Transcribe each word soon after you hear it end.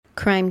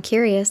Crime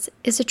Curious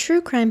is a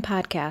true crime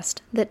podcast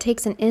that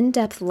takes an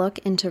in-depth look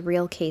into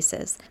real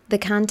cases. The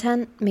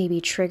content may be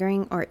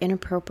triggering or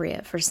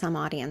inappropriate for some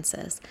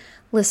audiences.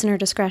 Listener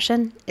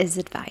discretion is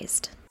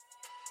advised.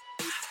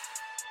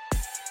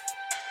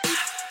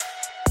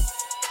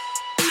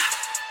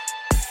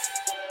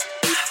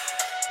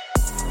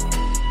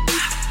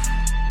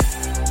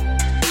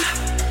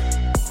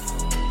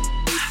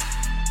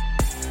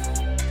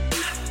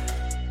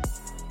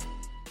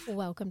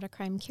 Welcome to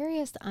Crime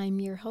Curious. I'm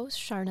your host,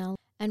 Charnel,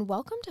 and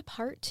welcome to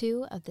part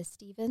 2 of the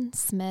Stephen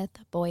Smith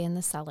Boy in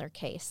the Cellar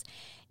case.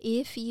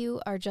 If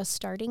you are just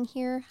starting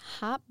here,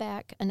 hop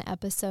back an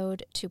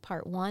episode to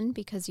part 1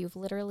 because you've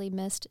literally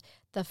missed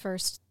the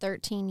first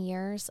 13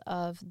 years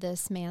of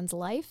this man's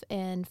life,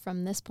 and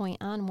from this point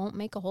on won't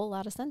make a whole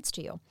lot of sense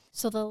to you.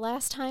 So the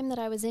last time that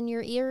I was in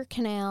your ear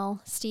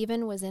canal,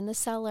 Stephen was in the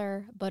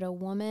cellar, but a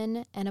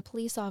woman and a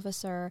police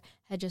officer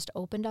had just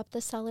opened up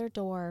the cellar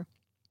door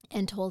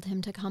and told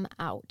him to come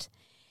out.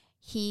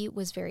 He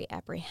was very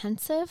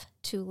apprehensive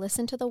to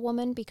listen to the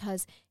woman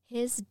because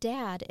his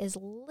dad is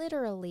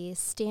literally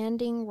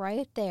standing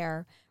right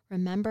there.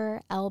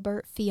 Remember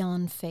Albert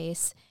Fionn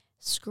face,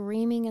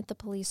 screaming at the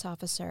police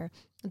officer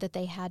that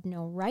they had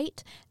no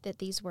right, that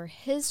these were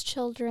his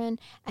children,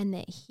 and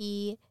that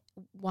he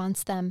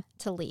wants them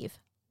to leave.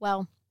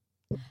 Well,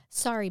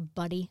 sorry,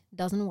 buddy,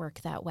 doesn't work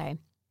that way.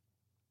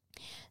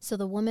 So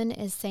the woman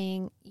is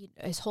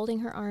holding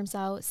her arms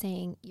out,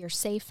 saying, "You're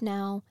safe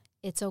now.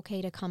 It's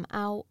okay to come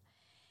out."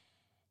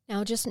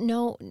 Now, just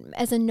know,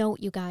 as a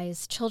note, you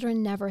guys,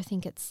 children never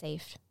think it's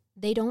safe.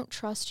 They don't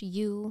trust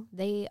you.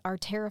 They are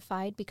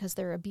terrified because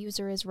their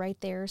abuser is right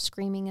there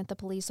screaming at the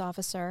police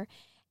officer.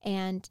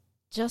 And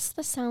just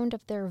the sound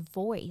of their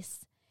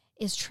voice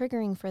is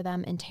triggering for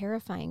them and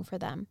terrifying for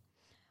them.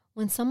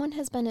 When someone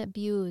has been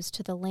abused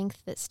to the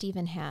length that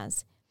Stephen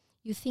has,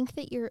 you think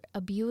that your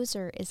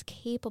abuser is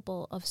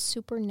capable of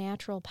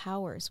supernatural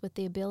powers with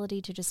the ability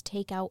to just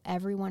take out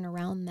everyone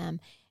around them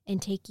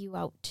and take you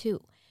out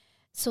too.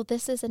 So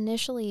this is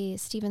initially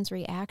Stephen's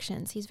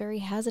reactions. He's very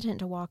hesitant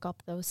to walk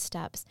up those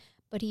steps,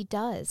 but he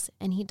does,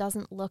 and he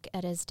doesn't look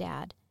at his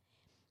dad.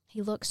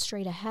 He looks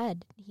straight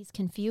ahead. He's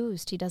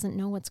confused. He doesn't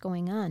know what's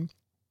going on.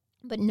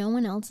 But no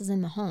one else is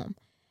in the home.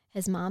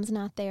 His mom's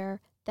not there.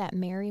 That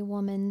Mary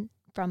woman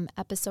from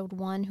episode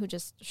 1 who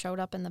just showed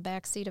up in the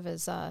backseat of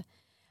his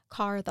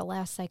car at the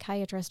last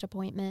psychiatrist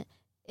appointment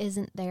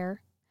isn't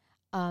there,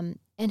 and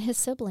his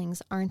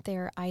siblings aren't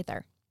there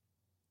either.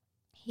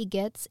 He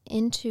gets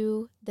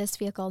into this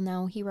vehicle.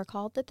 Now, he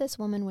recalled that this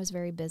woman was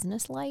very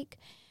businesslike,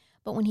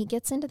 but when he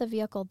gets into the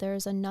vehicle,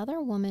 there's another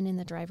woman in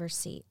the driver's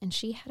seat, and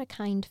she had a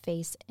kind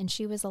face, and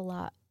she was a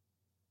lot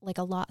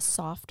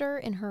softer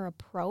in her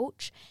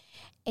approach,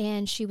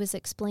 and she was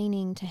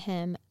explaining to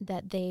him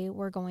that they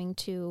were going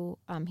to,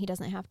 he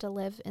doesn't have to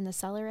live in the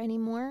cellar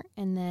anymore,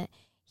 and that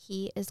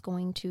he is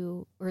going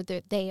to, or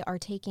they are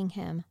taking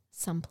him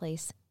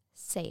someplace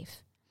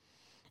safe.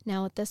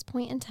 Now, at this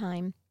point in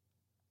time,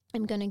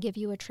 I'm going to give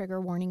you a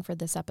trigger warning for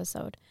this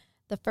episode.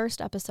 The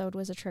first episode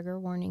was a trigger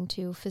warning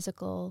to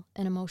physical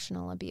and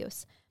emotional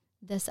abuse.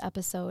 This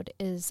episode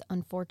is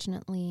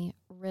unfortunately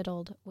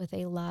riddled with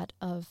a lot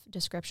of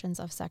descriptions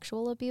of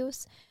sexual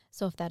abuse.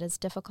 So if that is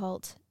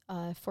difficult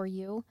for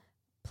you,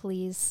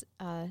 please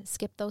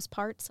skip those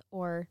parts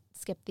or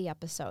skip the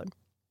episode.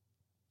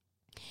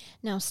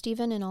 Now,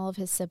 Stephen and all of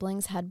his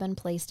siblings had been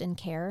placed in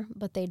care,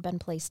 but they'd been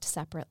placed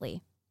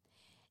separately.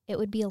 It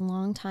would be a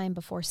long time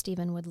before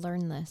Stephen would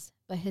learn this,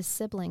 but his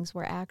siblings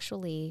were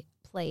actually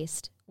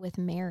placed with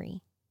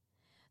Mary,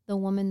 the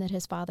woman that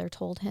his father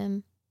told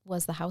him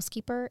was the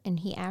housekeeper,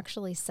 and he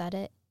actually said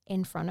it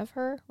in front of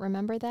her.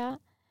 Remember that?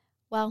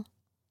 Well,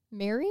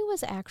 Mary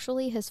was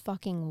actually his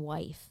fucking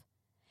wife.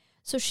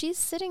 So she's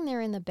sitting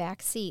there in the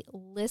back seat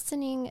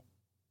listening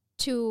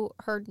to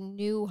her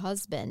new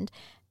husband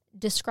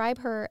describe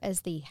her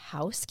as the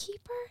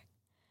housekeeper?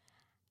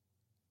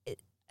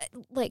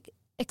 Like,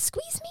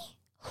 excuse me?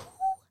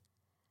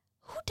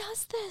 Who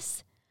does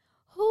this?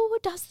 Who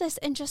does this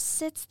and just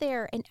sits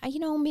there? And,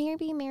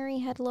 maybe Mary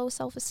had low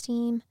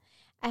self-esteem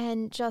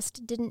and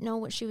just didn't know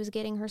what she was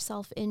getting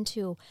herself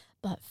into.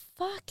 But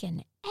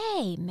fucking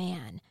A,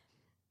 man.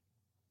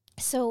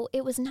 So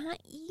it was not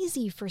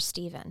easy for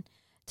Stephen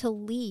to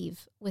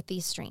leave with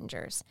these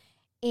strangers.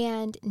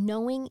 And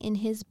knowing in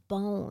his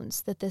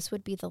bones that this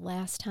would be the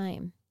last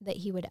time that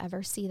he would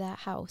ever see that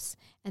house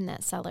and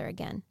that cellar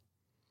again.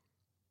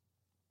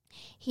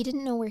 He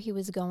didn't know where he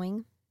was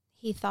going.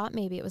 He thought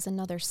maybe it was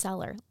another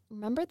cellar.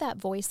 Remember that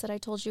voice that I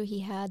told you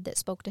he had that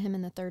spoke to him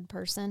in the third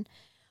person?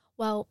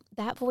 Well,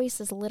 that voice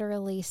is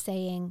literally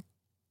saying,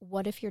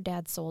 what if your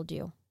dad sold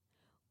you?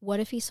 What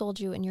if he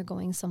sold you and you're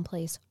going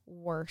someplace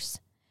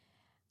worse?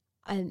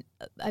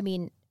 I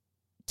mean,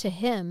 to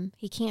him,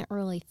 he can't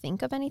really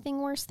think of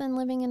anything worse than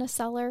living in a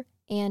cellar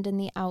and in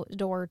the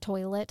outdoor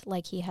toilet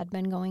like he had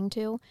been going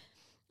to.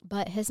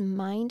 But his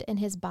mind and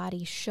his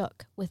body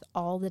shook with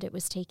all that it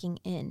was taking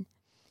in.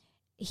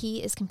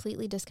 He is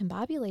completely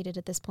discombobulated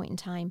at this point in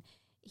time.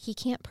 He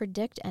can't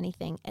predict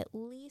anything. At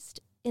least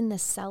in the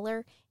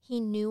cellar, he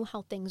knew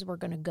how things were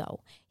going to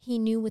go. He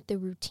knew what the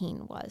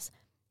routine was.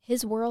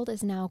 His world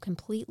is now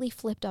completely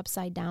flipped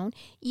upside down.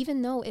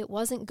 Even though it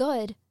wasn't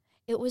good,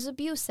 it was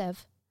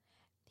abusive,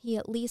 he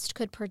at least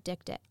could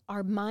predict it.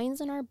 Our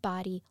minds and our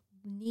body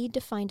need to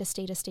find a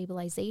state of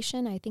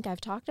stabilization. I think I've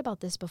talked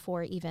about this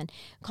before even,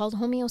 called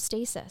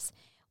homeostasis.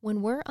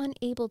 When we're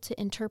unable to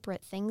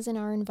interpret things in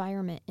our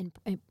environment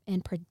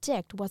and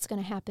predict what's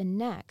going to happen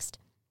next,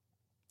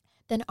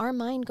 then our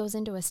mind goes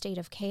into a state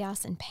of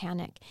chaos and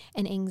panic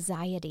and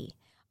anxiety,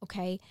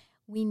 okay?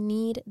 We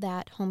need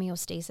that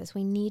homeostasis.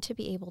 We need to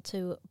be able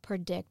to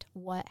predict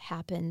what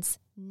happens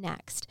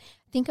next.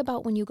 Think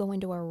about when you go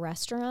into a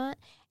restaurant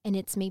and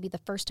it's maybe the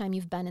first time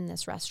you've been in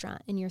this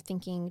restaurant and you're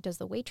thinking, does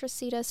the waitress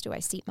seat us? Do I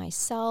seat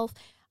myself?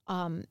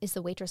 Is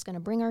the waitress going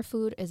to bring our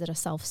food? Is it a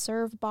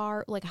self-serve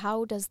bar? Like,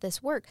 how does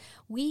this work?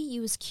 We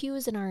use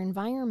cues in our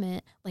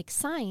environment, like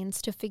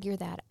signs, to figure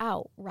that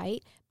out,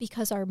 right?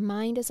 Because our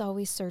mind is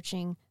always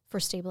searching for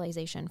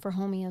stabilization, for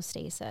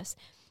homeostasis.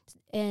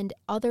 And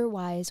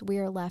otherwise, we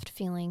are left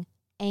feeling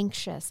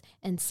anxious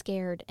and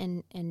scared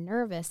and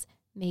nervous,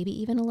 maybe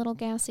even a little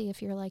gassy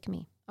if you're like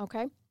me,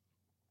 okay?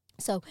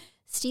 So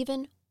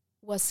Stephen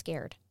was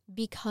scared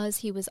because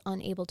he was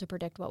unable to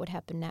predict what would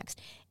happen next.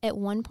 At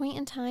one point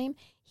in time,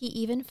 he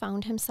even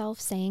found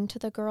himself saying to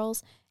the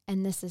girls,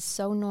 and this is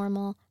so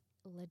normal,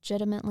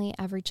 legitimately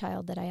every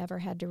child that I ever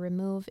had to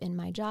remove in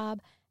my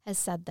job has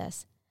said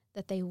this,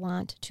 that they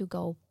want to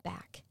go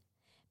back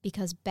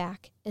because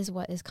back is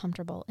what is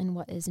comfortable and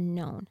what is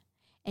known.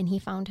 And he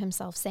found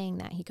himself saying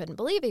that. He couldn't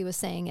believe he was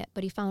saying it,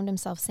 but he found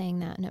himself saying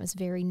that, and it was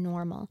very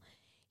normal.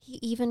 He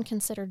even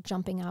considered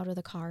jumping out of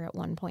the car at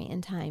one point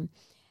in time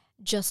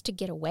just to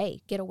get away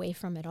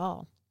from it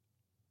all.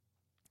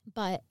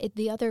 But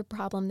the other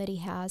problem that he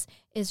has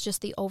is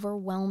just the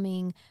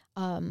overwhelming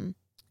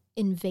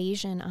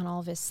invasion on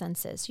all of his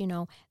senses. You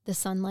know, the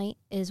sunlight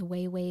is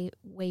way, way,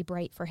 way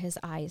bright for his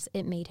eyes.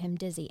 It made him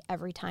dizzy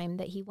every time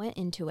that he went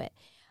into it.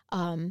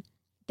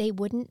 They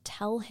wouldn't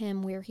tell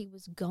him where he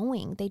was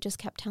going. They just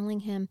kept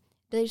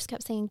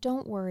saying,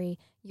 don't worry,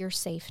 you're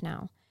safe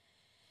now.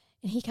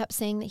 And he kept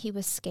saying that he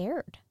was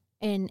scared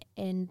and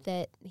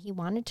that he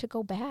wanted to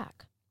go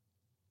back.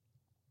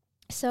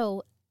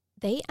 So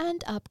they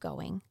end up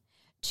going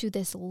to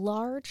this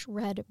large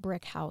red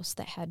brick house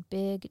that had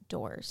big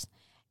doors.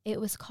 It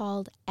was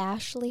called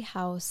Ashley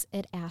House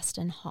at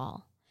Aston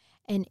Hall.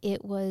 And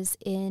it was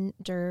in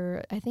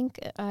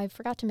I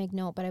forgot to make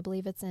note, but I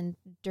believe it's in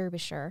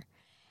Derbyshire.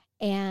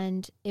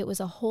 And it was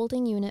a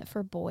holding unit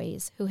for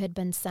boys who had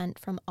been sent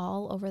from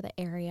all over the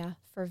area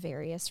for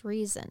various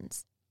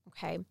reasons.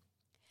 Okay.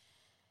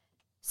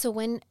 So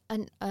when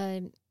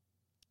a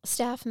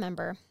staff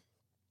member,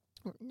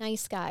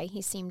 nice guy,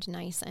 he seemed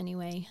nice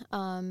anyway,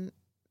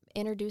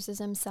 introduces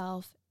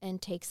himself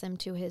and takes him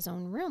to his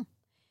own room.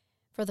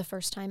 For the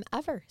first time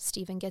ever,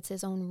 Stephen gets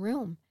his own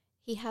room.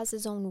 He has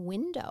his own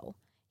window.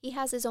 He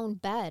has his own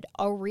bed,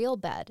 a real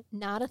bed,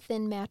 not a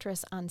thin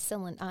mattress on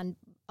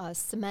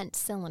cement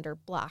cylinder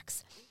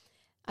blocks.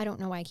 I don't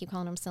know why I keep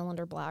calling them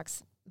cylinder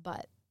blocks,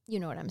 but you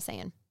know what I'm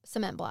saying,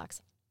 cement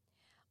blocks.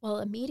 Well,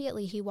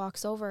 immediately he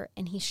walks over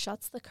and he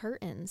shuts the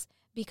curtains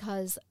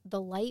because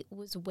the light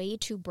was way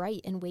too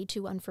bright and way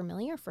too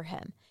unfamiliar for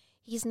him.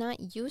 He's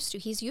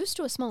used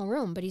to a small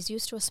room, but he's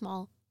used to a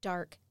small,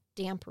 dark,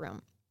 damp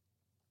room.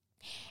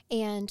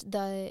 And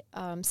the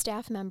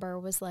staff member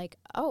was like,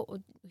 oh,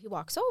 he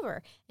walks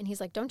over and he's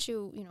like, don't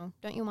you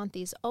want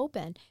these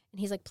open? And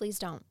he's like, please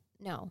don't,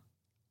 no.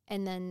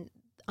 And then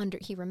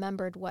he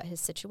remembered what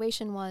his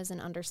situation was and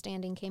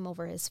understanding came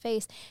over his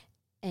face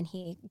and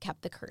he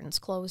kept the curtains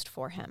closed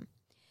for him.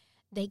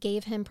 They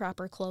gave him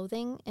proper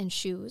clothing and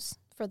shoes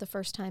for the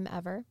first time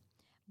ever,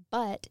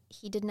 but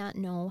he did not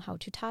know how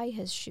to tie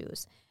his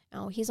shoes.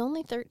 Now, he's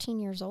only 13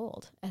 years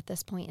old at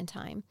this point in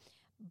time,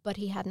 but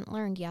he hadn't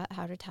learned yet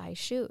how to tie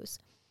shoes.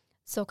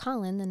 So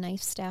Colin, the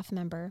nice staff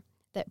member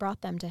that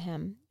brought them to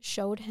him,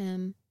 showed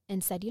him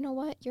and said, you know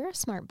what, you're a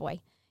smart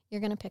boy.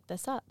 You're going to pick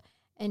this up.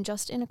 And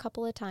just in a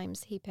couple of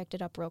times, he picked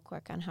it up real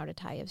quick on how to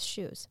tie his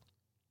shoes.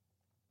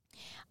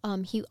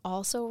 He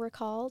also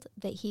recalled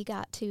that he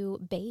got to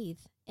bathe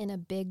in a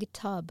big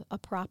tub, a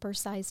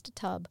proper-sized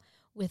tub,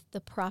 with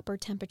the proper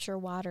temperature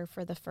water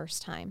for the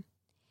first time.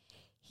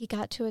 He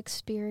got to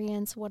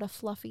experience what a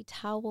fluffy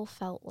towel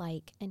felt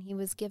like, and he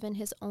was given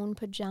his own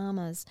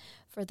pajamas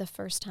for the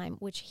first time,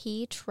 which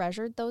he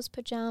treasured those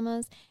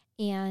pajamas,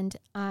 and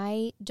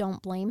I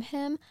don't blame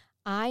him.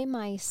 I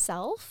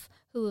myself,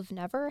 who have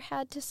never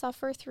had to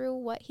suffer through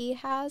what he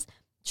has,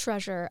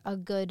 treasure a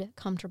good,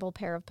 comfortable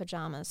pair of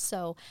pajamas.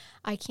 So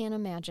I can't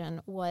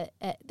imagine what,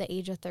 at the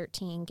age of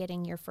 13,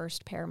 getting your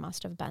first pair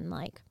must have been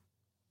like.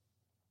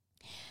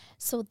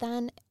 So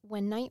then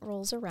when night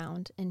rolls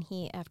around and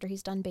after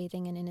he's done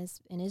bathing and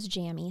in his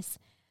jammies,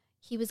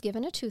 he was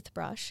given a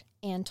toothbrush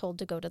and told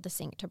to go to the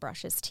sink to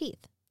brush his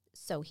teeth.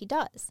 So he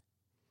does.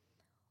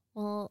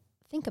 Well,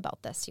 think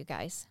about this, you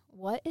guys.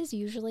 What is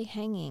usually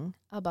hanging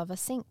above a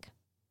sink?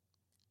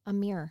 A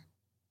mirror.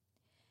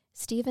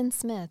 Stephen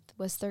Smith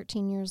was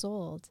 13 years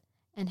old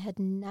and had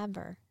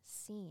never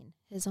seen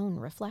his own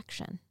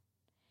reflection.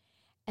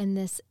 And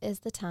this is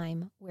the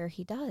time where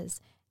he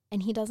does.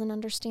 And he doesn't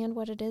understand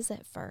what it is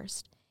at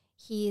first.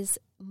 He's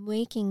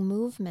making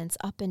movements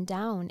up and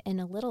down and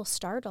a little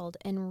startled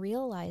and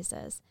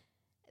realizes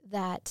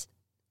that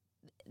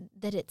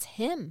it's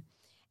him.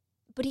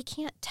 But he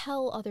can't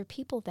tell other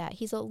people that.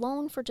 He's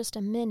alone for just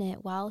a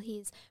minute while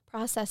he's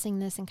processing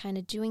this and kind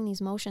of doing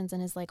these motions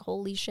and is like,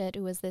 holy shit,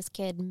 who is this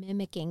kid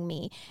mimicking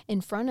me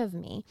in front of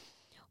me?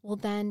 Well,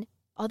 then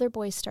other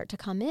boys start to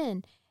come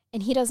in,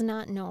 and he does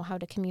not know how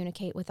to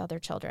communicate with other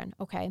children,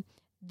 okay?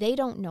 They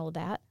don't know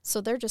that,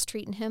 so they're just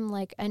treating him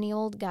like any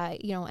old guy,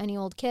 any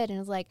old kid, and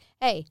it's like,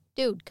 hey,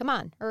 dude, come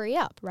on, hurry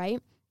up,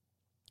 right?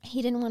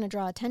 He didn't want to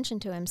draw attention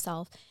to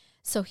himself,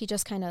 so he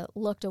just kind of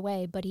looked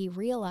away, but he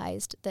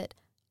realized that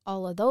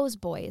all of those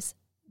boys,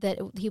 that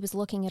he was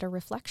looking at a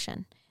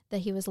reflection, that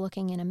he was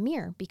looking in a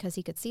mirror, because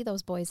he could see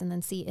those boys and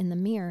then see in the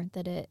mirror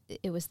that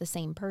it was the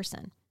same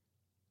person.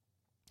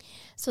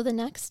 So the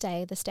next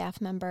day, the staff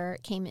member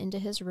came into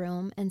his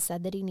room and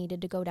said that he needed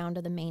to go down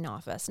to the main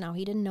office. Now,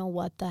 he didn't know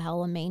what the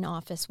hell a main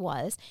office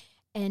was.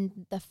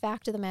 And the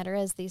fact of the matter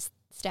is, these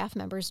staff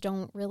members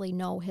don't really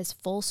know his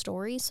full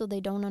story, so they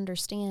don't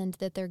understand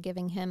that they're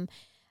giving him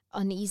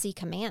uneasy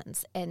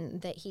commands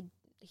and that he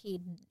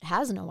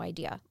has no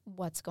idea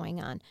what's going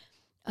on.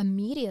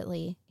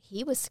 Immediately,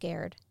 he was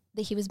scared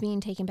that he was being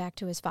taken back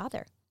to his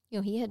father.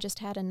 He had just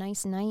had a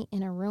nice night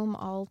in a room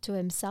all to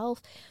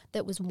himself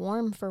that was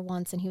warm for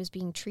once, and he was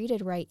being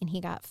treated right, and he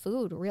got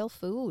food, real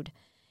food.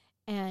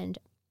 And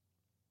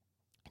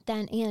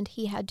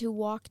he had to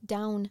walk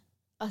down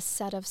a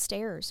set of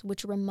stairs,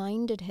 which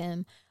reminded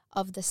him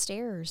of the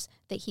stairs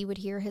that he would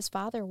hear his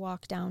father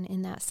walk down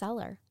in that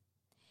cellar.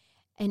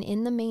 And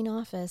in the main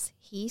office,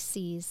 he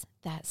sees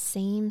that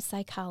same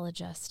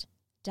psychologist,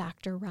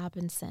 Dr.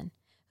 Robinson,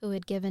 who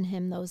had given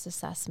him those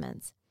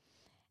assessments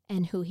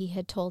and who he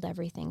had told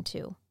everything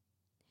to.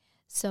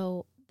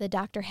 So the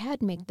doctor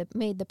had made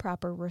the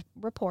proper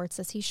reports,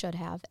 as he should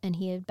have, and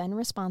he had been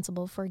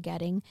responsible for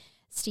getting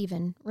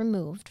Stephen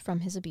removed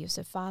from his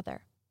abusive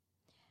father.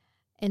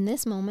 In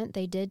this moment,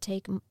 they did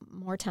take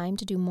more time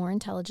to do more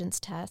intelligence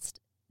tests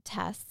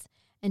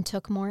and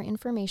took more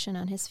information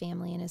on his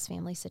family and his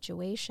family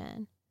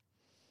situation.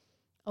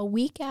 A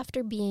week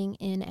after being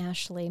in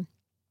Ashley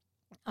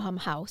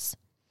house,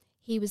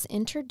 he was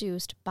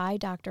introduced by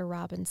Dr.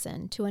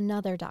 Robinson to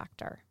another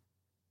doctor,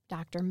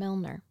 Dr.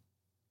 Milner.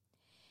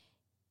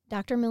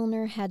 Dr.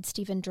 Milner had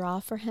Stephen draw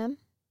for him,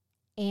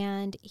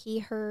 and he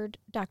heard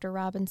Dr.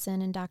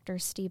 Robinson and Dr.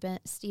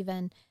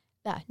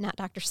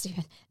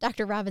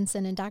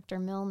 Robinson and Dr.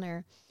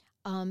 Milner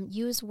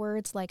use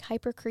words like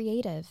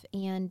hypercreative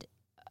and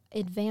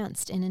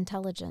advanced in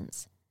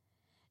intelligence.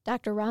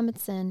 Dr.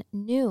 Robinson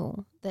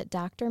knew that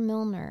Dr.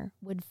 Milner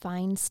would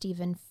find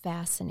Stephen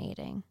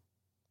fascinating.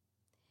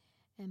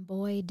 And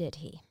boy, did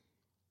he.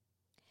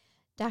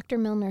 Dr.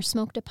 Milner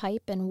smoked a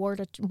pipe and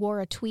wore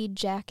a tweed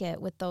jacket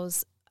with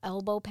those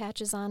elbow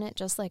patches on it,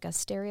 just like a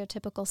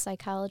stereotypical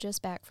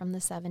psychologist back from the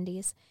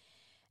 70s.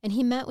 And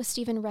he met with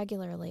Stephen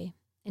regularly,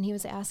 and he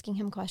was asking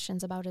him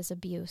questions about his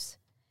abuse.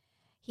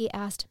 He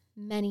asked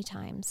many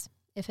times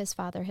if his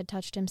father had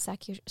touched him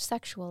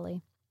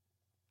sexually.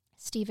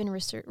 Stephen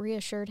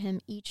reassured him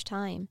each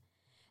time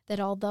that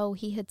although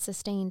he had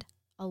sustained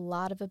a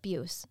lot of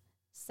abuse,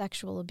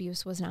 sexual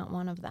abuse was not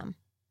one of them.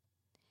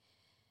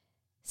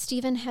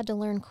 Stephen had to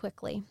learn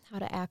quickly how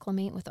to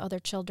acclimate with other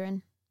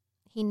children.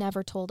 He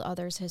never told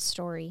others his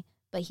story,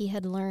 but he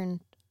had learned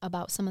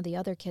about some of the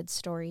other kids'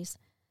 stories.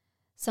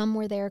 Some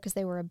were there because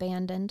they were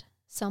abandoned,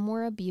 some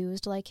were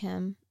abused like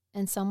him,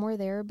 and some were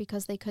there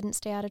because they couldn't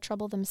stay out of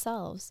trouble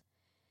themselves.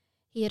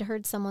 He had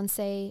heard someone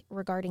say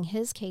regarding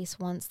his case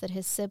once that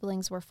his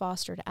siblings were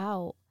fostered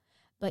out,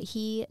 but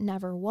he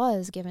never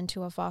was given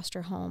to a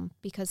foster home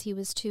because he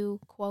was too,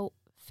 quote,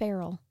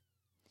 feral.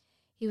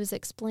 He was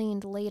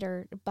explained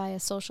later by a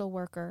social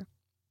worker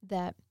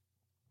that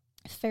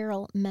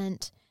feral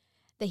meant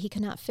that he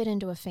could not fit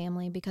into a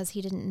family because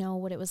he didn't know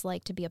what it was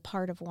like to be a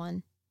part of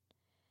one.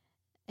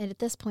 And at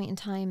this point in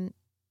time,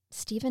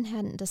 Stephen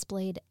hadn't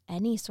displayed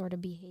any sort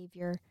of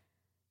behavior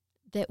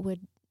that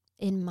would,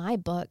 in my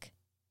book,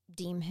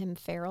 deem him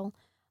feral,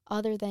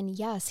 other than,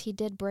 yes, he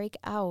did break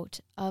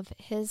out of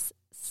his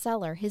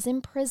cellar, his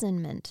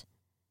imprisonment,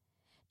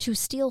 to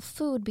steal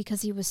food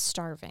because he was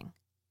starving.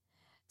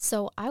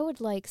 So I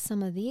would like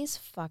some of these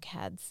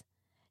fuckheads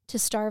to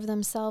starve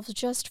themselves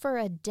just for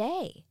a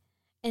day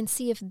and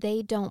see if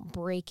they don't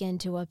break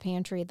into a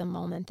pantry the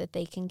moment that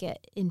they can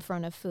get in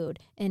front of food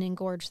and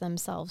engorge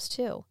themselves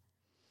too.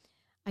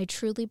 I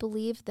truly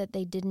believe that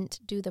they didn't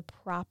do the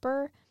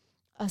proper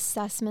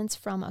assessments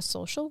from a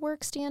social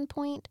work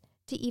standpoint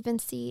to even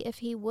see if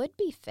he would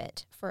be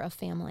fit for a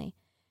family.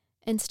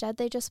 Instead,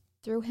 they just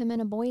threw him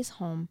in a boys'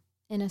 home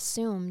and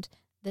assumed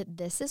that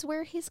this is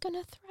where he's going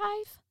to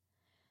thrive.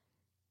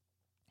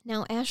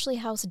 Now, Ashley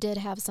House did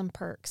have some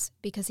perks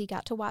because he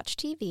got to watch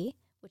TV,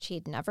 which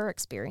he'd never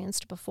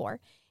experienced before.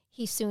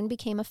 He soon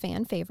became a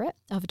fan favorite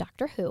of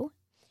Doctor Who,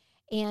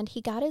 And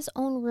he got his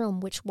own room,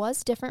 which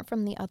was different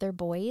from the other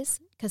boys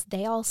because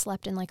they all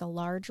slept in like a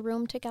large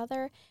room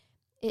together.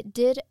 It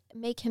did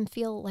make him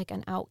feel like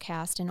an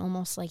outcast and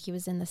almost like he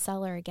was in the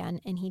cellar again,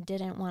 and he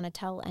didn't want to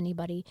tell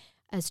anybody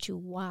as to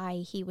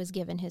why he was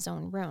given his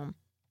own room.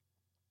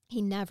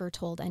 He never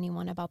told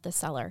anyone about the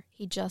cellar.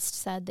 He just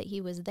said that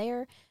he was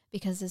there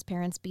because his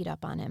parents beat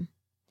up on him.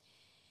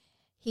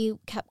 He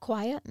kept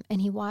quiet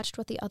and he watched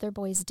what the other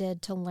boys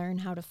did to learn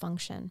how to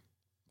function.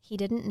 He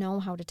didn't know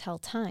how to tell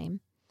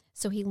time,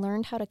 so he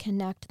learned how to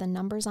connect the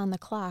numbers on the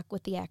clock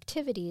with the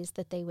activities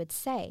that they would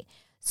say.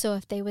 So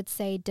if they would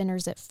say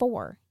dinner's at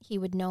 4, he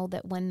would know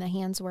that when the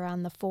hands were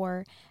on the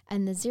 4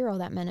 and the 0,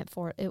 that meant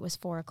it was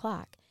 4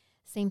 o'clock.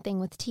 Same thing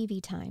with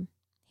TV time.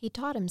 He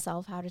taught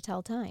himself how to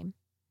tell time.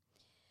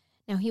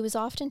 Now, he was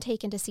often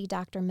taken to see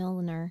Dr.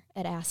 Milner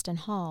at Aston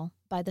Hall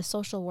by the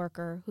social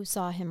worker who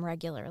saw him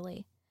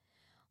regularly.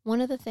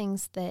 One of the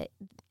things that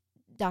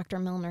Dr.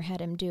 Milner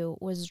had him do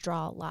was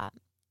draw a lot,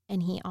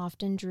 and he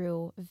often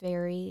drew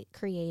very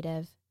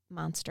creative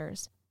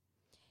monsters.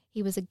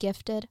 He was a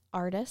gifted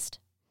artist,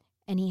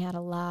 and he had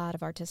a lot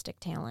of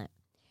artistic talent.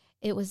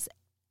 It was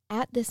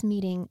at this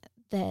meeting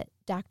that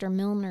Dr.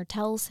 Milner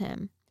tells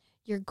him,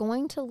 "You're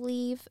going to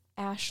leave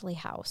Ashley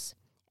House,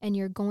 and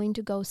you're going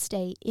to go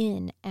stay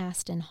in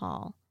Aston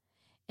Hall,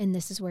 and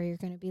this is where you're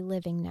going to be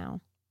living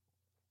now."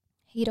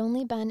 He'd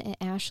only been at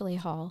Ashley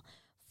Hall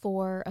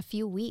for a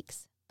few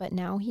weeks, but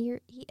now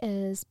here he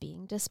is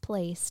being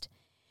displaced,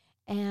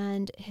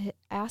 and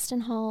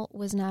Aston Hall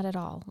was not at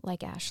all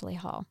like Ashley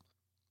Hall.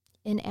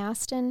 In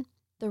Aston,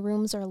 the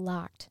rooms are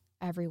locked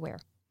everywhere.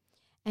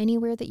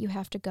 Anywhere that you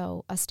have to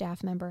go, a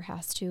staff member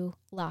has to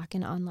lock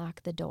and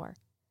unlock the door.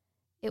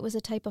 It was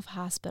a type of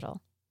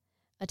hospital,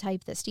 a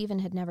type that Stephen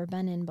had never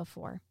been in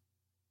before.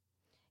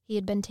 He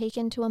had been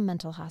taken to a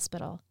mental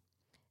hospital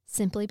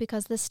simply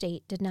because the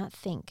state did not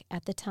think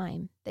at the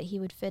time that he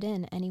would fit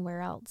in anywhere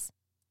else.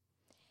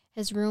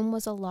 His room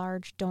was a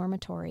large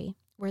dormitory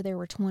where there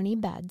were 20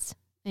 beds,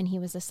 and he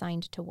was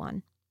assigned to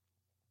one.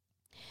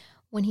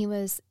 When he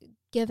was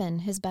given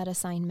his bed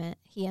assignment,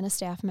 he and a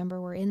staff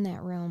member were in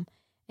that room,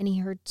 and he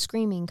heard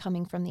screaming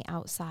coming from the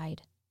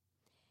outside.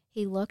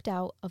 He looked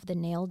out of the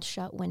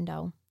nailed-shut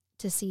window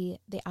to see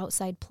the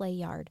outside play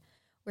yard,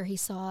 where he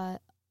saw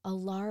a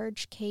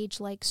large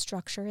cage-like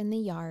structure in the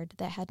yard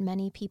that had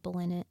many people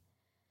in it,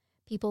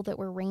 people that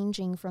were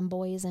ranging from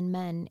boys and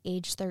men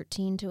aged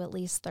 13 to at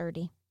least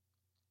 30.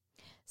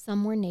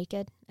 Some were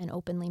naked and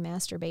openly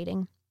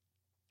masturbating.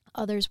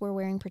 Others were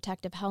wearing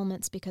protective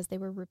helmets because they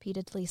were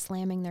repeatedly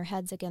slamming their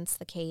heads against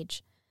the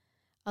cage.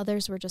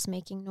 Others were just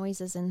making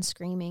noises and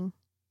screaming.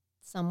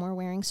 Some were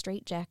wearing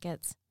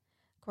straitjackets.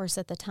 Of course,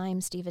 at the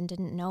time, Stephen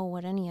didn't know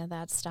what any of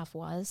that stuff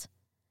was.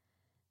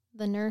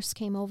 The nurse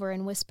came over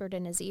and whispered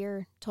in his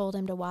ear, told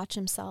him to watch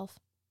himself,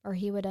 or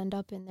he would end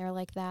up in there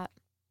like that,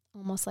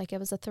 almost like it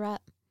was a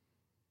threat.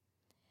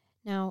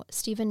 Now,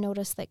 Stephen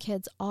noticed that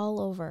kids all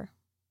over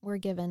were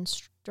given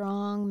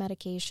strong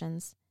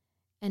medications,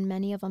 and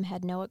many of them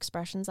had no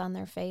expressions on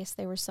their face.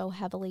 They were so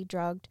heavily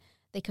drugged,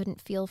 they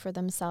couldn't feel for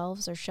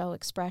themselves or show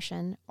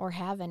expression or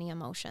have any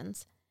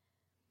emotions.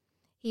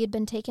 He had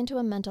been taken to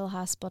a mental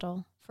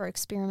hospital for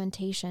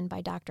experimentation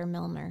by Dr.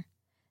 Milner,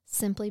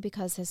 simply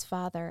because his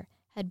father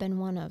had been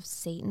one of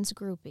Satan's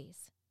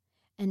groupies,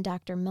 and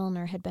Dr.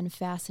 Milner had been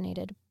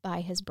fascinated by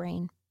his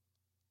brain.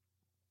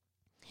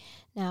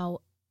 Now,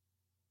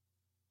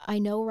 I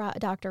know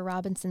Dr.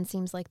 Robinson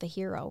seems like the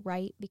hero,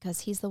 right?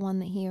 Because he's the one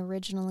that he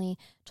originally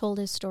told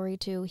his story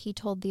to. He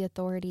told the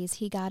authorities.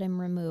 He got him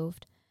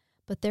removed.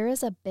 But there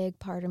is a big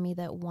part of me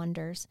that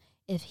wonders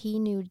if he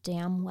knew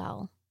damn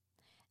well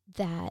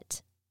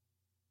that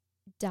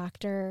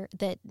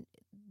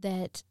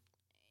that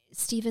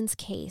Stephen's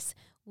case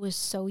was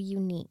so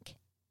unique,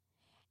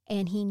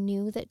 and he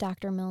knew that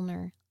Dr.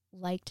 Milner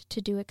liked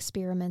to do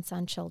experiments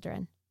on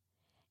children.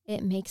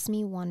 It makes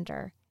me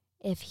wonder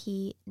if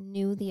he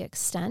knew the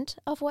extent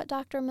of what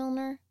Dr.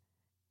 Milner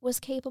was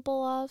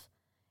capable of,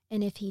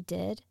 and if he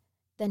did,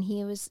 then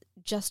he was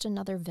just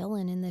another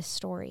villain in this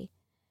story.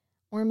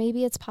 Or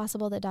maybe it's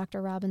possible that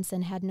Dr.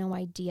 Robinson had no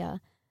idea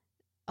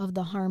of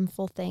the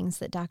harmful things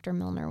that Dr.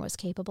 Milner was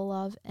capable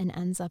of and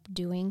ends up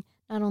doing,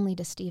 not only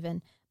to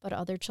Stephen, but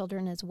other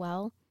children as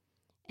well.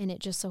 And it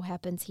just so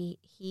happens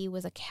he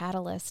was a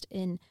catalyst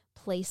in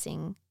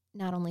placing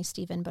not only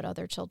Stephen, but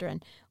other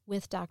children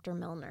with Dr.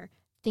 Milner,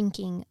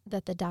 thinking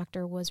that the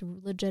doctor was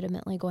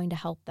legitimately going to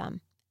help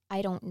them.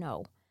 I don't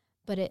know.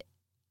 But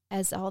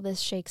as all this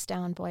shakes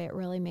down, boy, it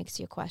really makes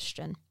you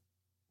question.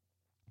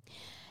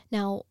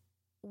 Now,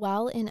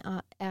 while in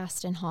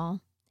Aston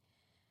Hall,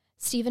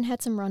 Stephen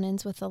had some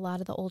run-ins with a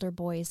lot of the older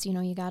boys. You know,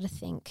 you got to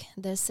think,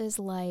 this is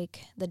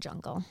like the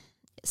jungle.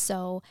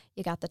 So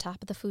you got the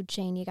top of the food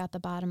chain, you got the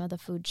bottom of the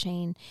food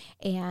chain,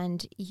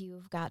 and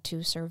you've got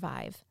to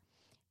survive.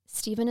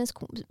 Stephen is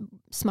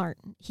smart.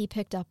 He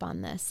picked up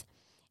on this.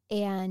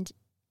 And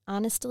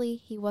honestly,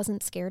 he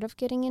wasn't scared of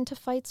getting into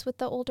fights with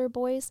the older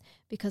boys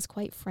because,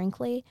 quite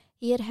frankly,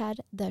 he had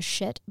the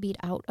shit beat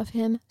out of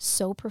him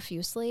so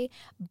profusely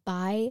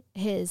by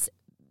his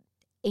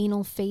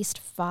anal-faced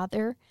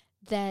father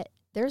that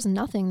there's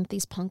nothing that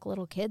these punk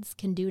little kids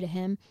can do to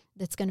him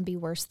that's going to be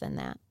worse than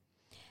that.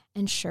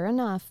 And sure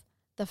enough,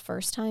 the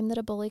first time that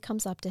a bully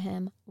comes up to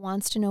him,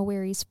 wants to know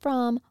where he's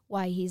from,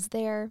 why he's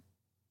there,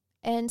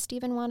 and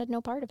Stephen wanted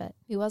no part of it.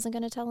 He wasn't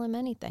going to tell him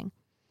anything.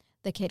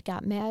 The kid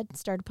got mad,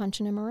 started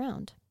punching him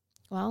around.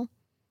 Well,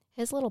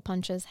 his little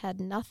punches had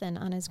nothing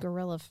on his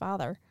gorilla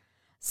father,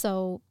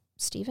 so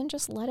Stephen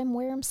just let him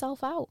wear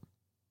himself out.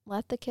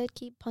 Let the kid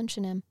keep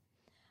punching him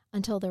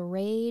until the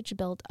rage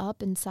built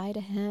up inside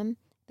of him.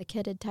 The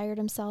kid had tired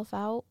himself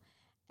out,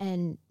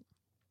 and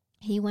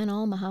he went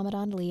all Muhammad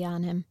Ali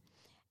on him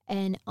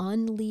and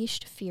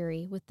unleashed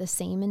fury with the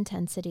same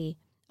intensity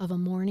of a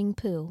morning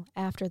poo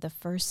after the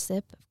first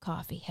sip of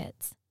coffee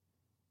hits.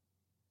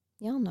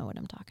 Y'all know what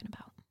I'm talking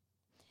about.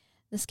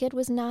 This kid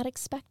was not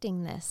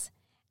expecting this,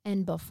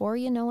 and before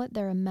you know it,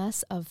 they're a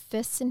mess of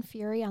fists and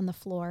fury on the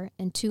floor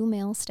and 2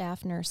 male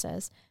staff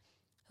nurses,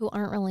 who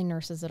aren't really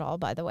nurses at all,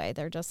 by the way.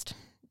 They're just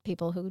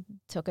people who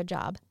took a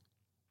job,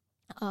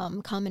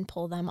 come and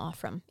pull them off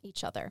from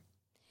each other.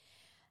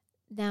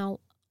 Now,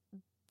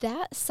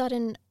 that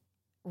sudden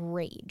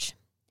rage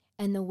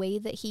and the way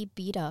that he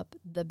beat up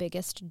the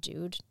biggest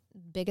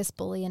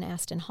bully in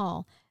Aston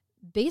Hall,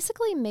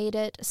 basically made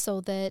it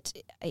so that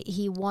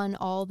he won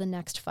all the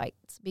next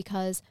fights,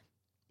 because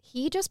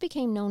he just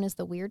became known as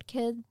the weird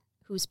kid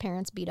whose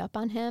parents beat up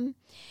on him.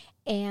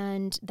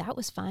 And that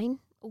was fine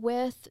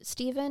with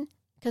Stephen,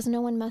 because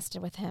no one messed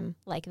with him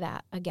like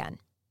that again.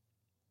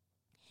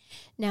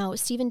 Now,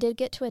 Stephen did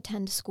get to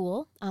attend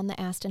school on the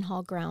Aston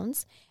Hall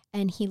grounds,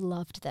 and he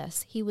loved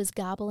this. He was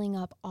gobbling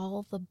up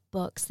all the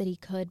books that he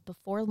could.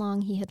 Before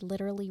long, he had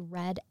literally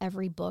read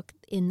every book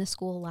in the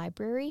school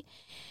library.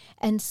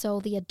 And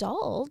so the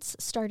adults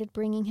started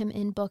bringing him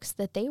in books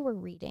that they were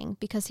reading,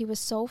 because he was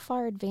so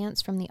far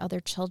advanced from the other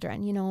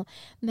children. You know,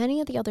 many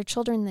of the other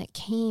children that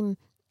came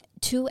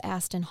to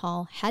Aston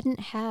Hall hadn't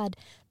had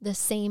the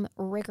same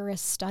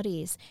rigorous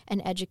studies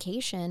and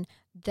education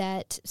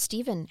that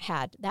Stephen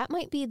had. That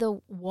might be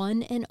the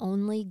one and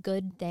only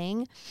good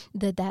thing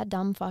that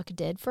dumb fuck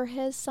did for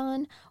his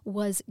son,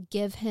 was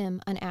give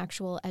him an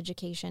actual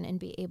education and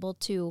be able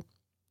to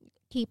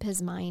keep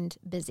his mind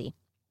busy.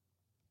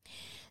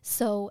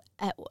 So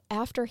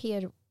after he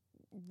had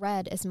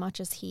read as much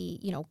as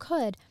he,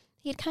 could,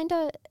 he had kind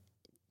of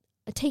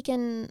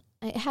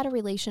had a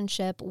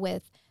relationship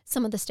with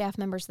some of the staff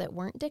members that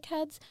weren't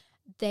dickheads.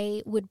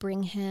 They would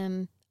bring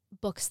him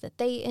books that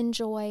they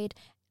enjoyed.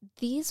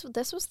 This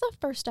was the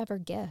first ever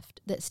gift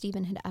that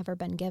Stephen had ever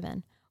been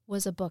given,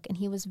 was a book, and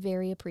he was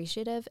very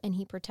appreciative, and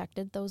he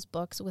protected those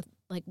books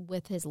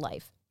with his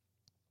life.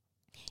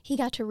 He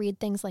got to read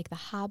things like The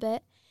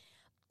Hobbit,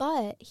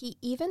 but he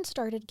even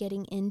started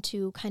getting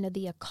into kind of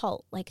the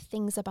occult, like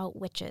things about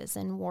witches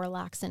and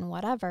warlocks and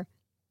whatever.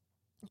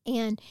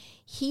 And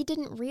he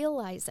didn't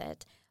realize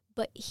it,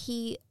 but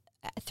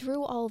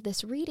through all of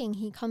this reading,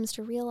 he comes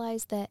to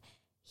realize that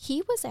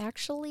he was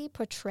actually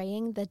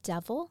portraying the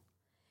devil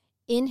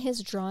in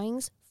his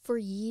drawings for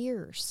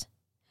years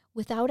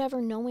without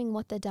ever knowing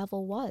what the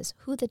devil was,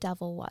 who the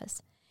devil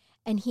was.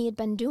 And he had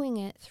been doing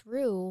it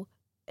through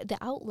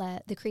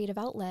the creative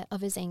outlet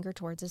of his anger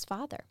towards his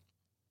father.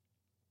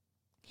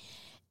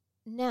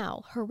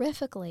 Now,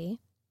 horrifically,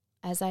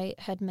 as I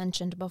had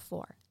mentioned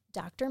before,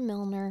 Dr.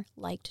 Milner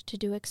liked to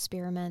do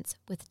experiments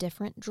with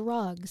different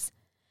drugs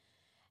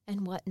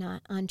and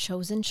whatnot on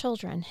chosen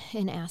children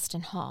in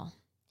Aston Hall.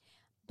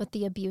 But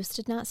the abuse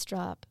did not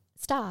stop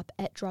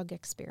at drug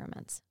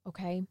experiments,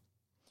 okay?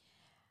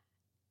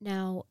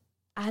 Now,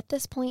 at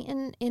this point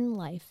in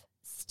life,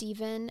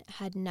 Stephen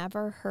had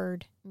never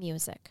heard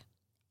music.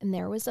 And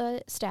there was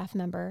a staff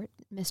member,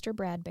 Mr.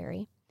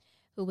 Bradbury,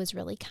 who was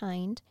really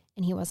kind,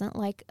 and he wasn't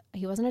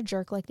a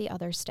jerk like the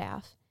other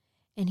staff,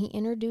 and he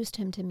introduced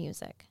him to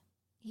music.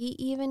 He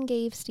even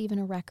gave Stephen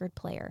a record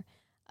player,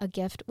 a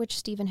gift which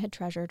Stephen had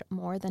treasured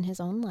more than his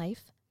own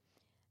life.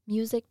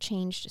 Music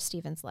changed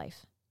Stephen's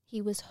life.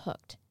 He was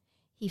hooked.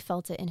 He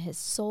felt it in his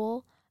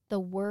soul. The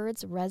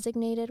words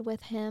resonated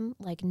with him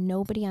like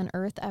nobody on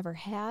earth ever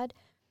had.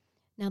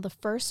 Now, the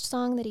first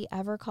song that he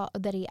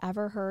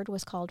ever heard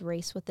was called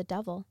Race with the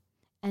Devil,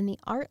 and the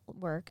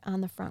artwork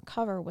on the front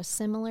cover was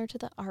similar to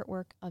the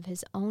artwork of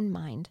his own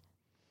mind.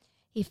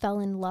 He fell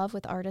in love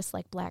with artists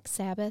like Black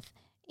Sabbath,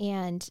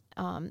 and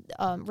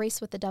Race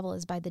with the Devil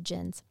is by the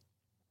Gins.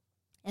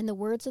 And the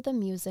words of the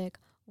music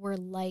were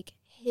like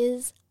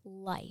his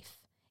life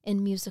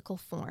in musical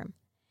form.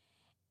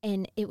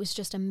 And it was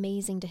just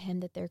amazing to him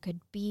that there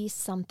could be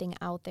something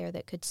out there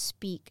that could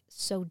speak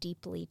so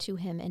deeply to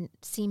him and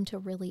seem to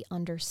really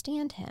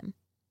understand him.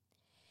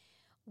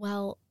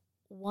 Well,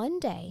 one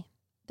day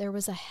there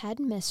was a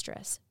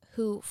headmistress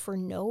who, for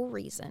no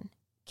reason,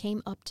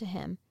 came up to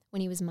him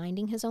when he was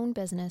minding his own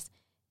business,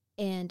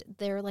 and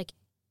they're like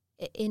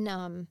it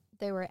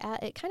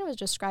kind of was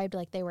described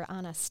like they were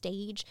on a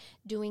stage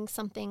doing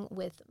something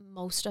with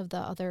most of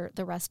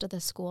the rest of the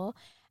school,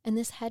 and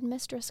this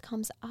headmistress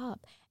comes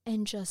up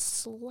and just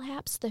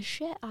slaps the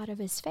shit out of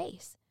his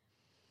face.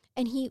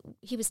 And he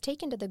was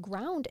taken to the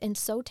ground and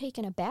so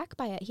taken aback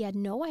by it. He had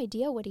no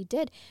idea what he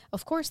did.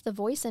 Of course, the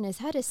voice in his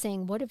head is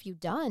saying, "What have you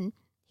done?"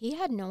 He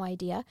had no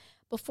idea.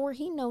 Before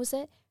he knows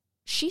it,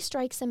 she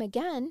strikes him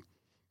again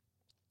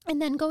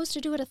and then goes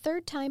to do it a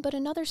third time, but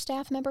another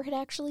staff member had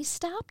actually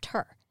stopped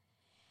her.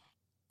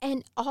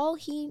 And all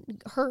he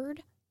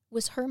heard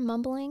was her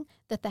mumbling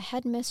that the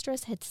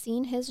headmistress had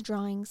seen his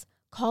drawings,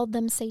 called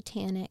them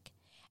satanic,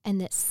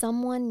 and that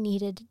someone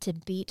needed to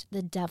beat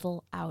the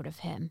devil out of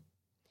him.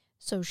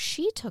 So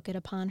she took it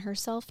upon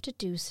herself to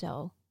do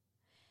so.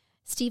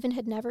 Stephen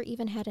had never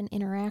even had an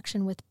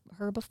interaction with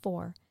her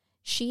before.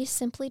 She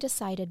simply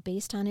decided,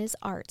 based on his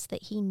arts,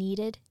 that he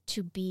needed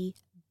to be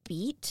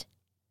beat.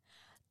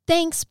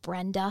 Thanks,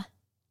 Brenda.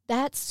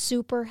 That's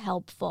super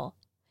helpful.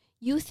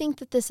 You think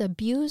that this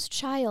abused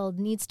child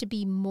needs to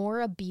be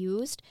more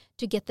abused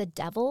to get the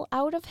devil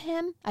out of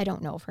him? I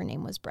don't know if her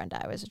name was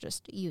Brenda. I was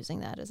just using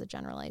that as a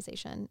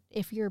generalization.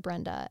 If you're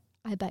Brenda,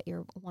 I bet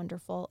you're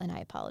wonderful, and I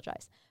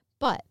apologize.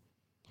 But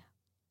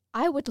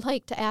I would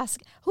like to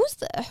ask, who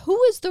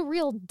is the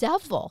real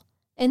devil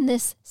in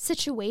this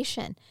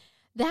situation?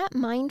 That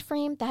mind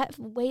frame, that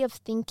way of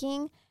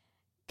thinking,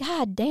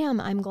 God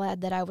damn, I'm glad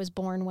that I was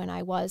born when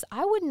I was.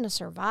 I wouldn't have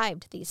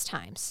survived these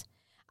times.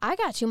 I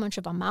got too much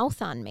of a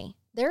mouth on me.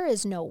 There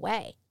is no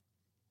way.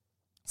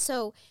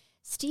 So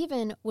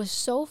Stephen was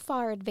so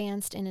far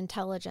advanced in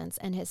intelligence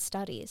and his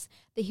studies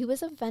that he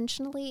was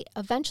eventually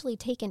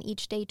taken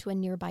each day to a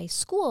nearby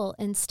school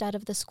instead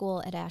of the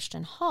school at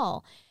Ashton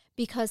Hall,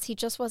 because he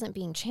just wasn't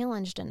being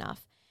challenged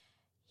enough.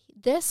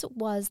 This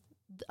was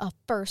a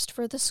first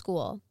for the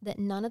school, that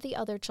none of the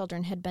other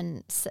children had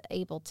been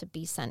able to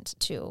be sent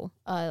to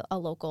a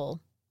local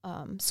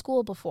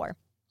school before.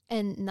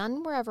 And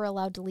none were ever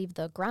allowed to leave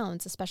the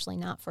grounds, especially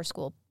not for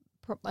school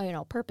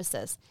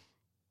purposes.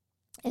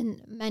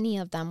 And many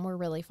of them were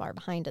really far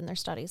behind in their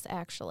studies,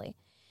 actually.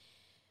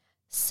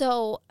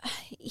 So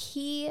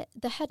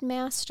the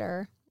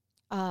headmaster,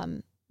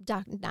 not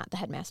the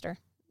headmaster,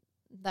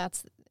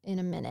 that's in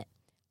a minute,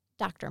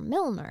 Dr.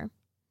 Milner,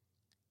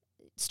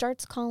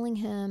 starts calling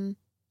him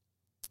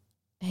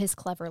his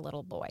clever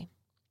little boy.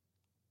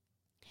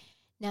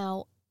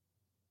 Now,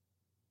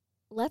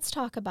 let's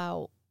talk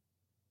about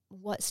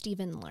what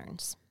Stephen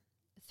learns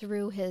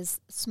through his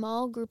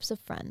small groups of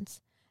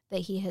friends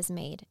that he has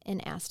made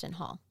in Ashton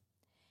Hall.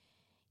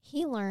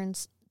 He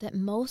learns that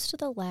most of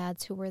the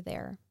lads who were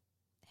there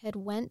had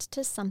went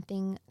to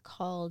something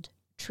called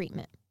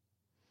treatment.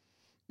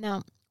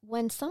 Now,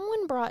 when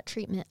someone brought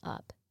treatment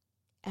up,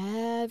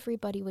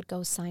 everybody would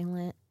go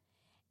silent,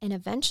 and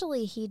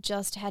eventually he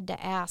just had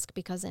to ask,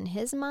 because in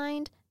his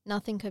mind,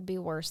 nothing could be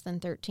worse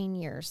than 13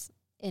 years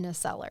in a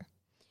cellar.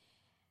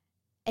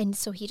 And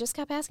so he just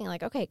kept asking,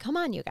 like, okay, come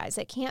on, you guys,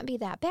 it can't be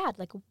that bad.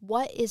 Like,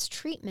 what is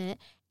treatment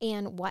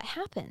and what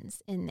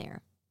happens in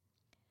there?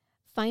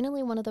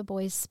 Finally, one of the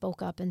boys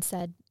spoke up and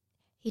said,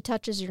 "He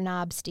touches your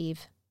knob,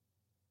 Steve."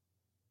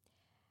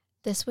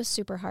 This was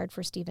super hard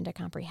for Stephen to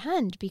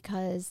comprehend,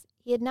 because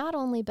he had not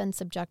only been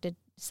subjected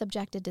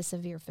to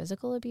severe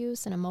physical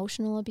abuse and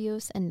emotional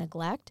abuse and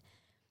neglect,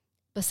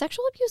 but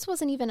sexual abuse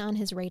wasn't even on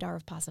his radar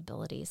of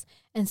possibilities,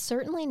 and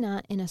certainly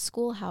not in a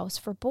schoolhouse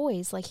for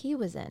boys like he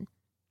was in.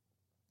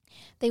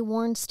 They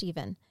warned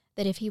Stephen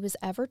that if he was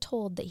ever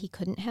told that he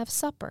couldn't have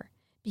supper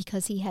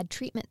because he had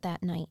treatment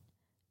that night,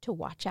 to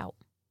watch out.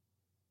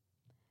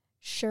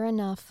 Sure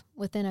enough,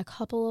 within a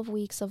couple of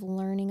weeks of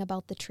learning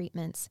about the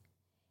treatments,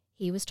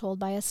 he was told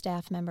by a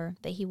staff member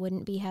that he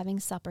wouldn't be having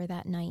supper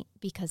that night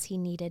because he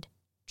needed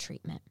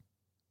treatment.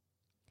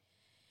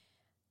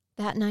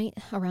 That night,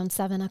 around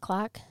 7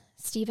 o'clock,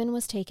 Stephen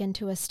was taken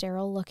to a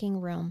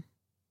sterile-looking room.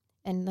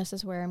 And this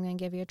is where I'm going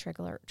to give you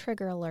a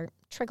trigger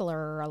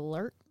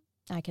alert.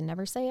 I can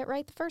never say it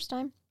right the first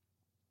time.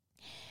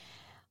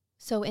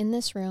 So in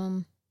this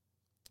room,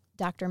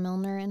 Dr.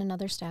 Milner and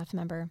another staff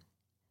member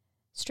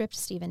stripped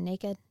Stephen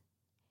naked.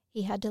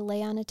 He had to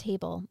lay on a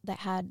table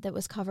that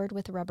was covered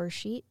with rubber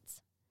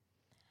sheets,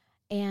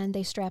 and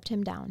they strapped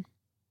him down.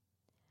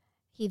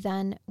 He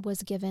then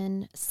was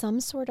given some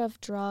sort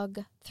of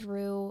drug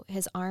through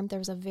his arm. There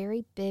was a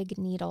very big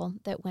needle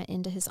that went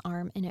into his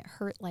arm, and it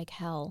hurt like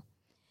hell.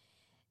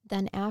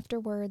 Then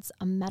afterwards,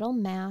 a metal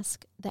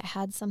mask that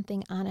had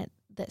something on it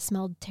that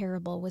smelled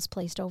terrible was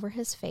placed over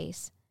his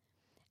face,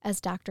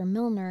 as Dr.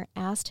 Milner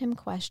asked him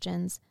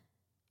questions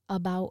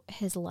about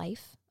his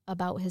life,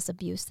 about his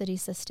abuse that he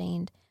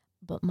sustained,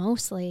 but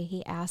mostly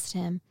he asked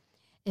him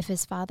if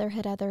his father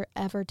had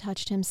ever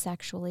touched him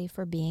sexually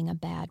for being a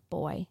bad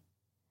boy.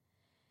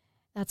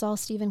 That's all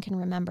Stephen can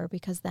remember,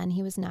 because then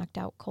he was knocked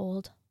out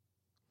cold.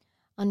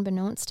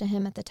 Unbeknownst to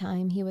him at the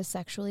time, he was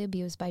sexually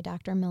abused by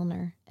Dr.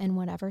 Milner and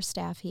whatever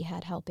staff he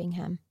had helping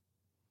him.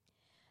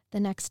 The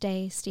next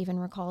day, Stephen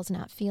recalls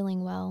not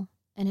feeling well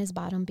and his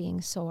bottom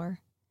being sore.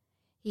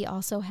 He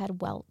also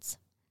had welts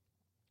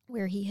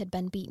where he had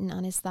been beaten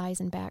on his thighs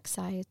and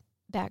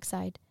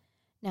backside.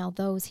 Now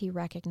those he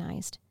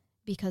recognized,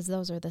 because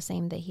those are the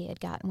same that he had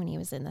gotten when he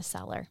was in the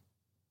cellar.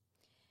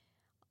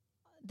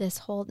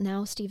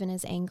 Now Stephen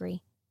is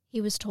angry.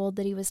 He was told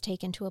that he was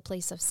taken to a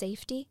place of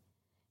safety,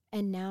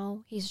 and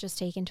now he's just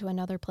taken to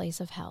another place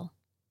of hell.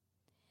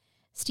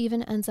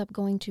 Stephen ends up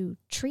going to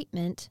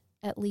treatment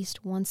at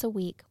least once a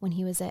week when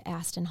he was at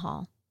Aston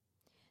Hall.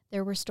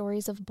 There were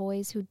stories of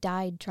boys who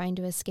died trying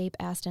to escape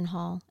Aston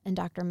Hall and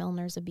Dr.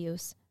 Milner's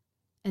abuse,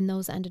 and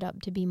those ended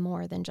up to be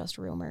more than just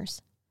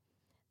rumors.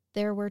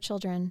 There were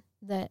children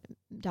that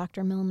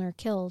Dr. Milner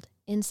killed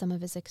in some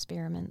of his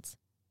experiments.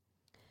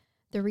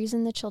 The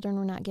reason the children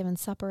were not given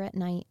supper at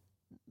night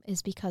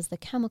is because the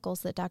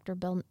chemicals that Dr.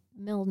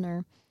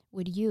 Milner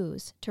would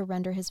use to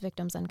render his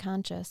victims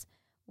unconscious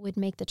would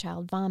make the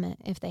child vomit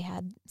if they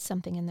had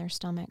something in their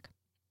stomach.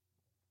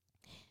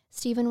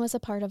 Stephen was a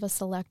part of a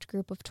select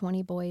group of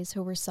 20 boys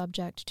who were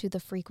subject to the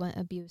frequent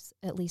abuse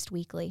at least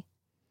weekly.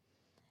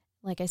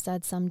 Like I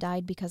said, some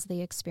died because of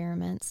the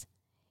experiments,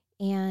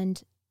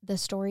 and the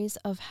stories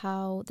of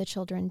how the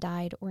children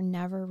died were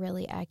never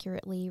really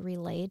accurately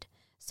relayed,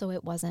 so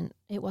it wasn't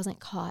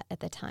caught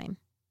at the time.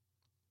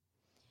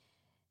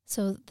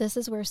 So this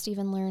is where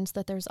Stephen learns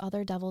that there's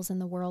other devils in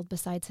the world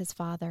besides his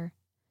father,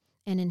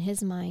 and in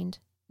his mind,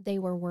 they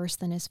were worse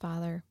than his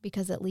father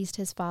because at least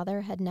his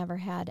father had never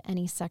had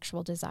any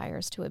sexual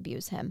desires to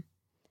abuse him.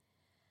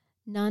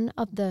 None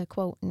of the,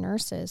 quote,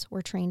 nurses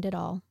were trained at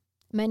all.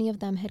 Many of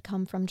them had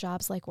come from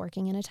jobs like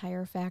working in a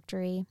tire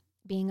factory,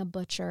 being a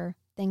butcher,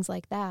 things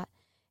like that,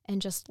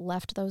 and just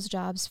left those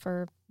jobs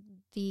for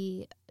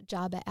the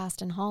job at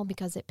Aston Hall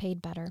because it paid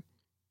better.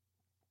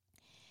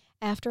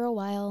 After a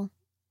while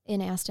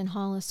in Aston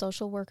Hall, a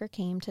social worker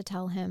came to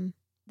tell him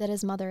that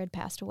his mother had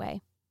passed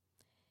away.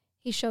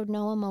 He showed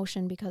no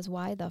emotion because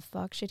why the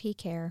fuck should he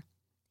care?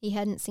 He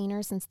hadn't seen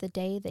her since the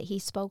day that he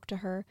spoke to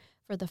her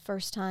for the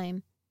first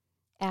time,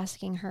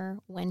 asking her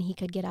when he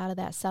could get out of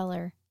that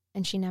cellar,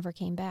 and she never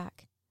came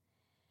back.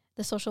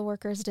 The social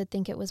workers did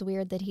think it was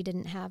weird that he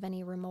didn't have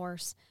any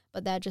remorse,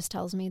 but that just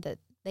tells me that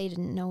they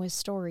didn't know his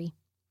story.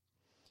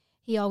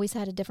 He always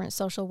had a different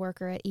social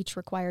worker at each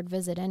required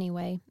visit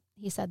anyway.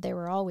 He said they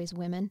were always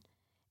women,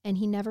 and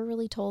he never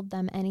really told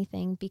them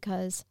anything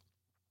because,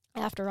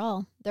 after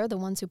all, they're the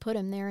ones who put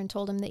him there and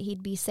told him that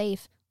he'd be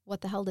safe.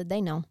 What the hell did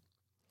they know?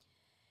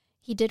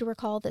 He did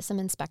recall that some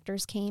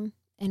inspectors came,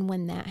 and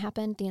when that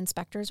happened, the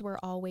inspectors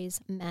were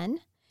always men.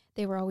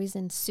 They were always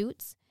in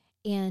suits,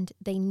 and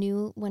they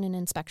knew when an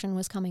inspection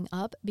was coming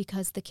up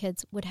because the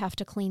kids would have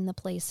to clean the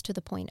place to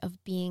the point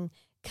of being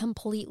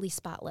completely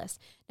spotless.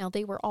 Now,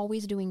 they were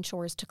always doing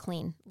chores to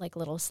clean like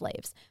little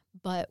slaves,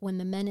 but when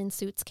the men in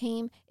suits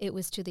came, it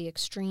was to the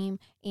extreme,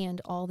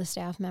 and all the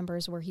staff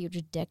members were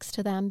huge dicks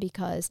to them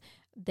because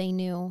they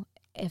knew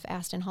if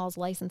Aston Hall's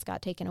license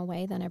got taken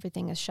away, then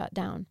everything is shut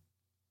down.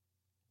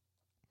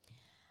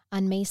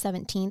 On May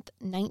 17th,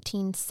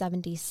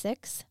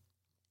 1976,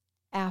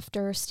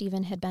 after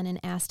Stephen had been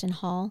in Aston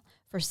Hall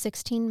for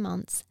 16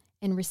 months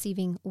and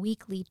receiving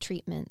weekly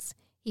treatments,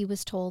 he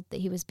was told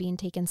that he was being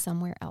taken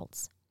somewhere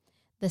else.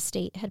 The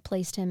state had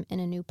placed him in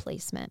a new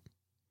placement.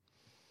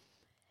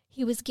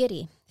 He was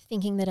giddy,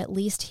 thinking that at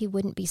least he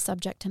wouldn't be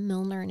subject to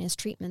Milner and his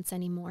treatments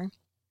anymore.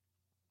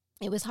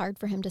 It was hard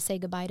for him to say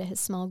goodbye to his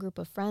small group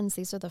of friends.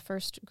 These are the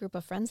first group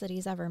of friends that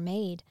he's ever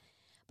made.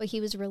 But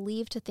he was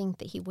relieved to think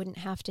that he wouldn't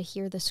have to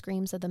hear the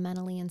screams of the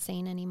mentally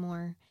insane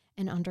anymore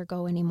and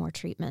undergo any more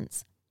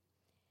treatments.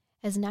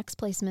 His next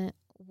placement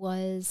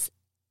was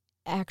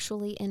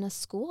actually in a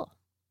school.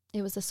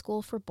 It was a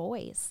school for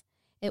boys.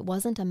 It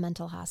wasn't a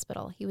mental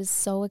hospital. He was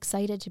so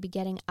excited to be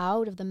getting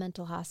out of the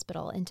mental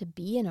hospital and to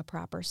be in a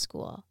proper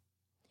school.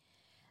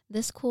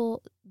 This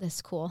school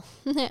was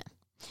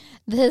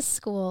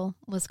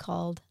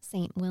called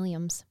St.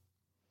 William's.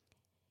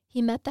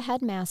 He met the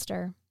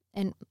headmaster,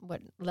 and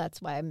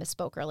that's why I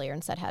misspoke earlier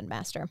and said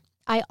headmaster.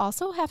 I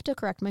also have to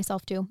correct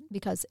myself too,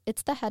 because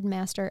it's the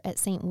headmaster at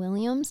St.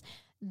 William's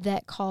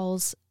that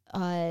calls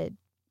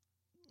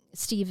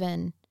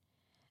Stephen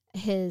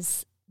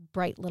his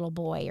bright little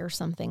boy or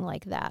something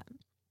like that.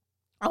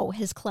 Oh,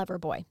 his clever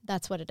boy.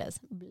 That's what it is.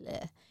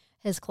 Blech.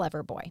 His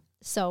clever boy.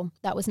 So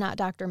that was not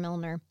Dr.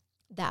 Milner.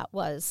 That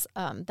was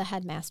the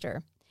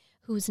headmaster,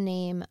 whose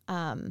name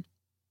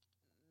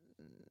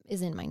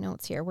is in my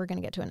notes here. We're going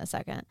to get to it in a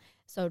second.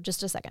 So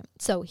just a second.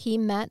 So he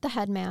met the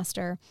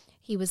headmaster.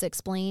 He was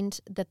explained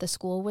that the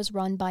school was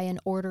run by an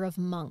order of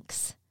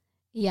monks.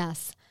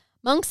 Yes,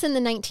 monks in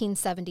the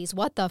 1970s.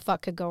 What the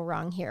fuck could go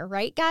wrong here,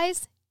 right,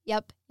 guys?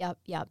 Yep.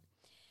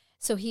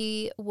 So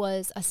he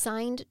was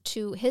assigned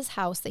to, his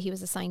house that he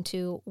was assigned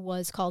to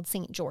was called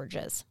St.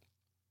 George's.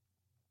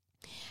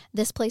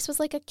 This place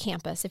was like a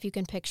campus. If you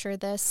can picture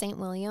this, St.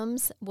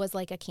 William's was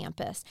like a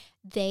campus.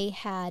 They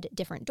had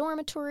different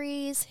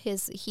dormitories.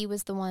 He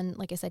was the one,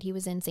 like I said, he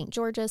was in St.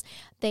 George's.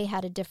 They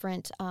had a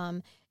different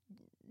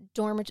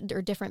dormitory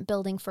or different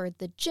building for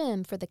the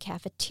gym, for the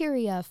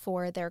cafeteria,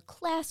 for their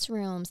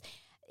classrooms.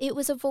 It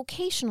was a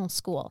vocational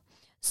school.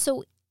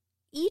 So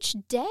each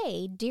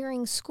day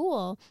during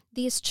school,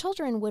 these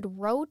children would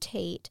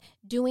rotate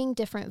doing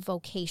different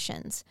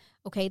vocations.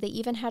 Okay, they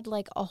even had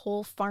like a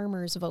whole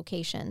farmer's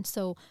vocation.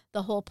 So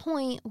the whole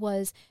point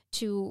was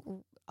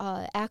to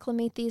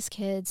acclimate these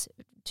kids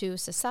to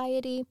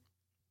society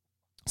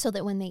so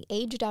that when they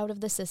aged out of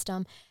the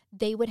system,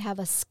 they would have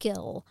a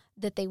skill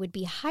that they would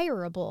be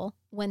hireable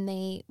when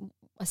they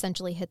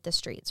essentially hit the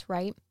streets,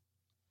 right?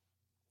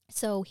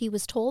 So he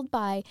was told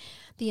by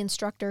the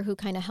instructor who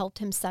kind of helped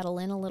him settle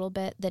in a little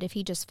bit that if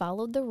he just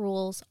followed the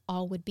rules,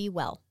 all would be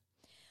well.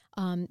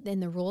 And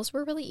the rules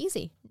were really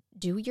easy.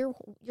 Do your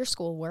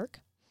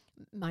schoolwork,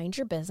 mind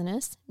your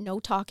business,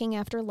 no talking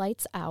after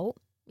lights out,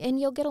 and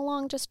you'll get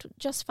along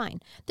just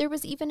fine. There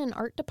was even an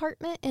art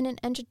department and an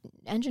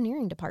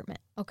engineering department,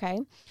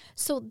 okay?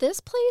 So this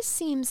place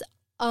seems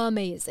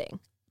amazing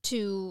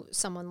to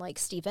someone like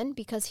Stephen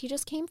because he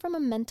just came from a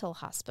mental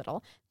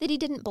hospital that he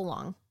didn't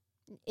belong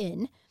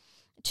in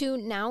to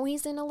now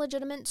he's in a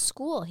legitimate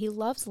school. He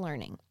loves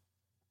learning.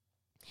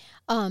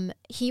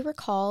 He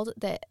recalled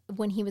that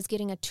when he was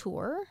getting a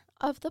tour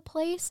of the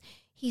place,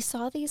 he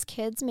saw these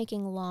kids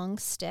making long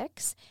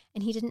sticks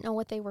and he didn't know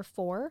what they were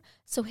for.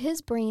 So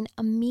his brain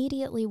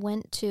immediately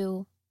went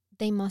to,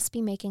 they must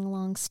be making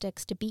long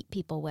sticks to beat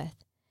people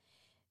with,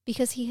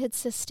 because he had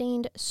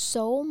sustained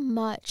so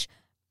much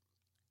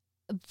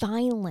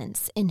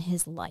violence in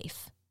his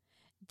life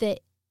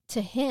that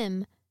to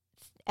him,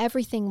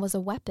 everything was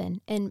a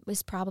weapon and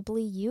was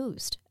probably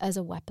used as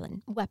a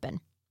weapon.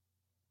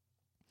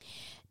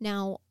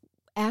 Now,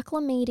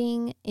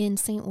 acclimating in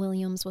St.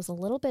 Williams was a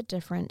little bit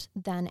different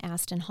than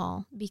Aston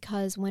Hall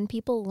because when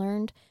people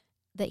learned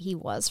that he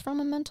was from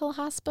a mental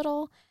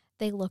hospital,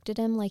 they looked at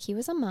him like he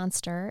was a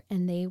monster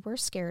and they were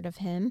scared of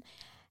him.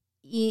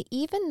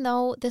 Even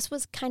though this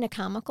was kind of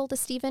comical to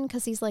Stephen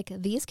because he's like,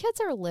 these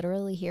kids are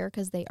literally here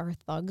because they are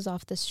thugs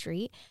off the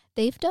street.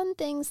 They've done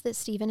things that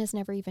Stephen has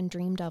never even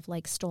dreamed of,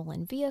 like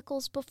stolen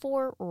vehicles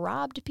before,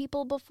 robbed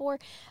people before,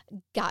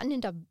 gotten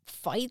into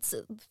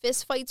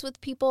fist fights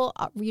with people,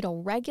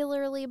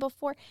 regularly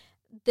before.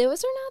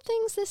 Those are not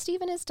things that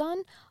Stephen has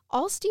done.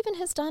 All Stephen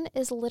has done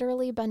is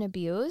literally been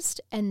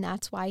abused, and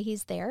that's why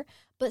he's there.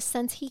 But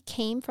since he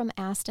came from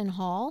Aston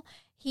Hall,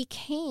 he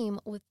came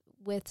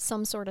with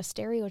some sort of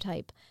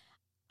stereotype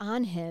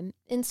on him.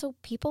 And so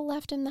people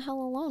left him the hell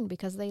alone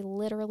because they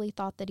literally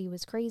thought that he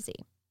was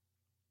crazy.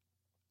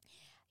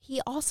 He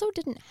also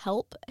didn't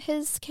help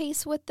his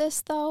case with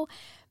this, though,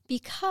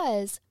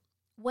 because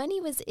when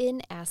he was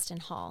in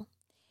Aston Hall,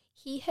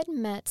 he had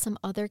met some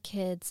other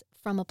kids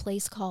from a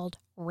place called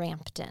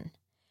Rampton.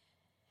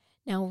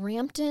 Now,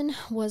 Rampton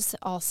was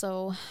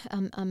also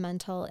a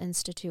mental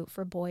institute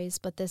for boys,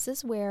 but this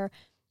is where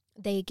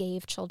they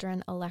gave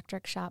children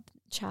electric shock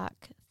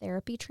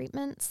therapy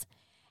treatments.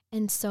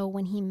 And so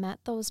when he met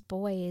those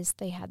boys,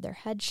 they had their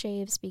head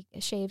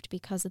shaved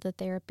because of the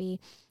therapy,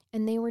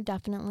 and they were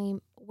definitely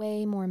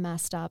way more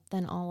messed up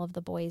than all of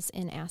the boys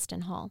in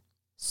Aston Hall.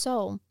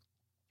 So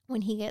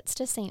when he gets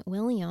to St.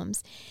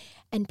 Williams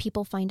and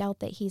people find out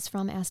that he's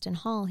from Aston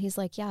Hall, he's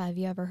like, yeah, have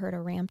you ever heard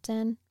of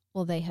Rampton?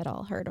 Well, they had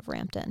all heard of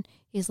Rampton.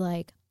 He's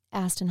like,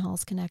 Aston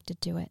Hall's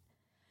connected to it.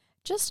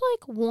 Just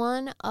like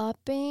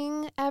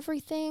one-upping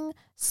everything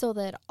so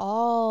that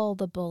all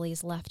the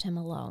bullies left him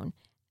alone.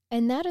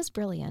 And that is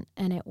brilliant,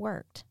 and it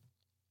worked.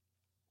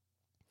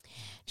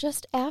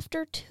 Just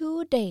after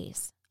 2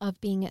 days of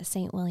being at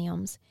St.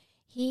 Williams,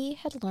 he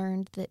had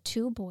learned that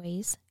 2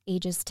 boys,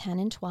 ages 10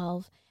 and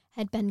 12,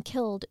 had been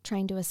killed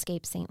trying to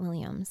escape St.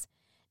 Williams.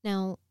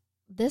 Now,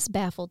 this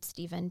baffled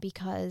Stephen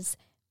because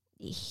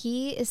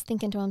he is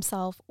thinking to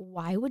himself,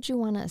 why would you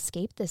want to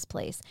escape this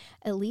place?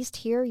 At least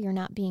here you're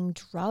not being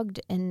drugged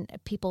and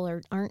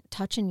people aren't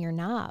touching your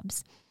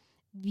knobs.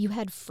 You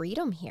had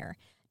freedom here.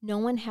 No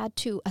one had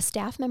to, a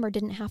staff member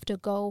didn't have to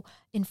go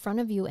in front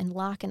of you and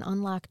lock and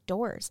unlock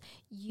doors.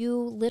 You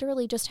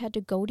literally just had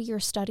to go to your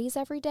studies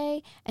every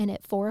day, and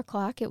at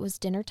 4:00 it was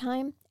dinner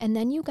time, and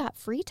then you got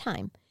free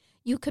time.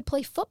 You could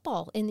play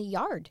football in the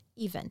yard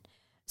even.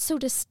 So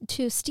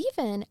to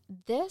Stephen,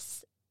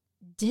 this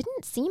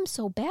didn't seem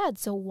so bad.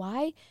 So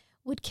why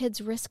would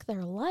kids risk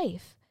their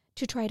life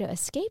to try to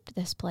escape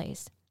this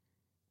place?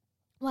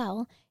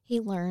 Well, he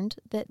learned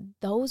that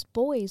those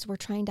boys were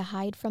trying to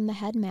hide from the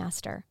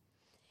headmaster,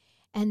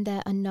 and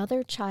that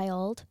another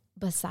child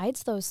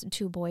besides those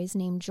 2 boys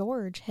named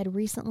George had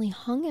recently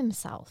hung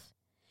himself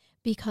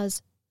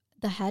because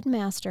the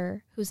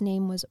headmaster, whose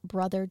name was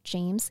Brother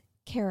James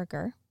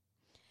Carragher,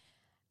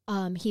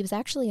 he was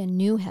actually a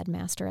new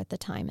headmaster at the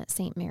time at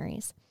St.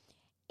 Mary's.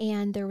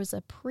 And there was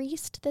a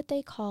priest that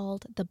they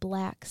called the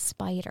Black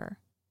Spider,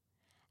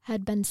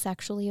 had been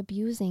sexually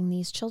abusing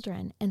these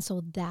children. And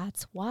so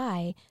that's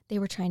why they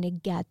were trying to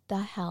get the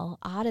hell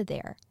out of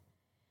there.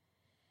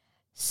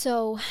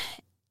 So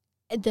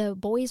the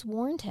boys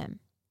warned him,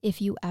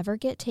 if you ever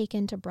get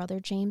taken to Brother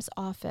James'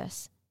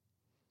 office,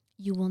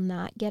 you will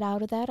not get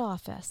out of that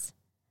office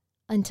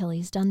until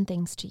he's done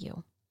things to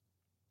you.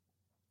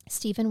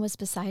 Stephen was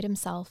beside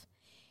himself.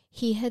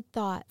 He had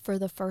thought for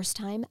the first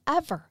time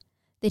ever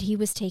that he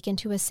was taken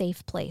to a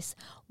safe place.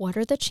 What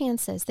are the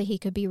chances that he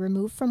could be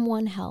removed from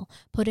one hell,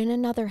 put in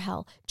another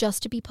hell,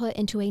 just to be put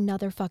into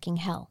another fucking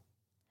hell?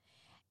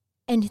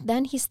 And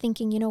then he's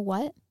thinking, you know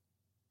what?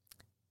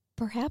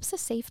 Perhaps a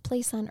safe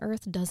place on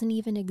earth doesn't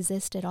even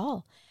exist at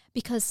all,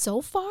 because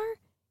so far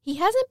He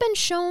hasn't been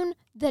shown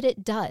that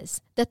it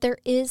does, that there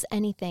is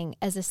anything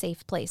as a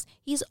safe place.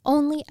 He's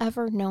only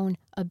ever known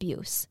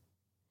abuse.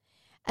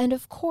 And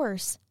of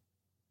course,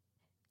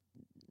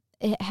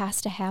 it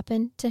has to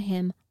happen to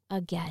him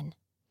again.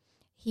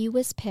 He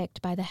was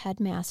picked by the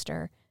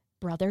headmaster,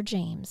 Brother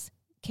James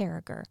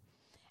Carragher,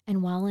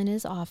 and while in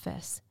his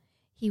office,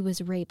 he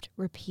was raped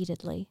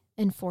repeatedly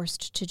and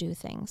forced to do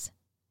things.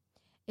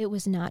 It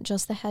was not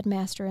just the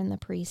headmaster and the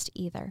priest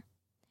either.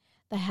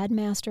 The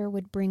headmaster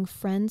would bring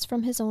friends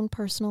from his own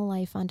personal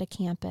life onto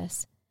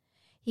campus.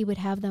 He would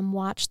have them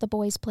watch the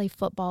boys play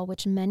football,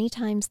 which many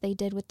times they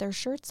did with their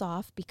shirts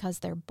off because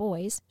they're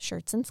boys,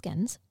 shirts and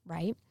skins,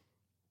 right?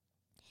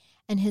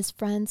 And his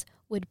friends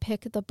would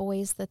pick the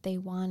boys that they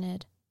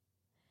wanted.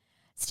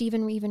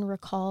 Stephen even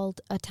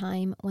recalled a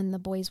time when the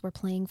boys were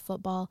playing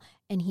football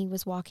and he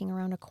was walking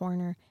around a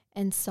corner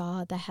and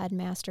saw the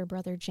headmaster,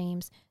 Brother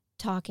James,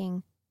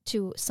 talking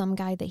to some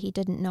guy that he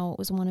didn't know. It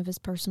was one of his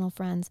personal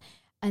friends.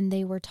 And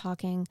they were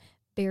talking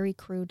very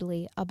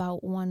crudely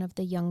about one of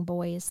the young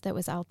boys that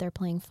was out there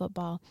playing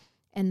football.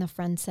 And the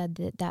friend said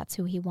that that's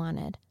who he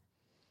wanted.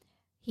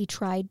 He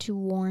tried to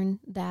warn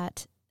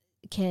that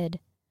kid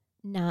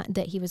not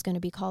that he was going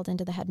to be called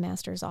into the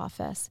headmaster's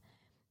office.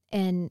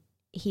 And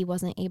he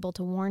wasn't able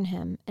to warn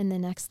him. And the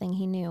next thing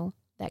he knew,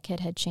 that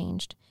kid had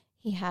changed.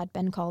 He had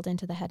been called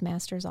into the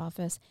headmaster's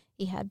office.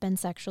 He had been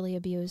sexually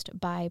abused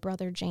by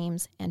Brother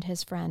James and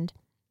his friend.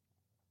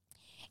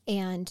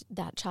 And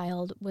that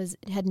child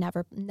had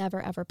never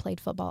ever played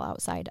football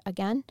outside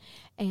again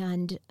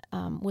and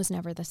was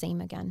never the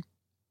same again.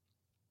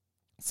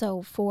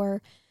 So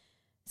for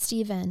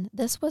Stephen,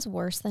 this was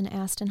worse than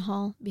Aston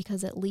Hall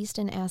because at least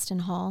in Aston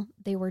Hall,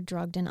 they were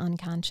drugged and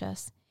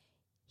unconscious.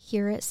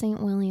 Here at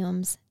St.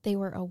 William's, they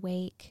were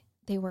awake,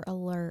 they were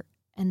alert,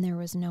 and there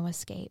was no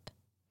escape.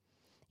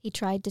 He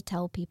tried to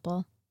tell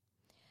people.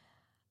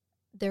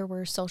 There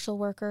were social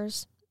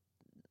workers,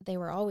 they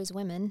were always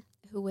women,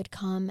 who would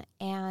come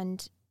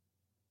and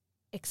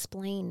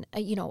explain,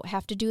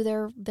 have to do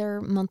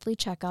their monthly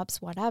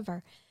checkups,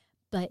 whatever.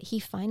 But he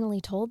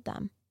finally told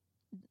them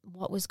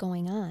what was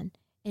going on.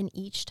 And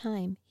each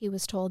time he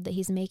was told that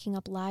he's making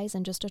up lies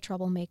and just a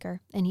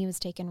troublemaker. And he was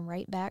taken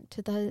right back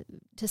to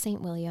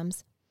St.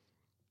 William's.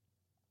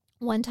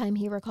 One time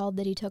he recalled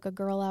that he took a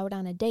girl out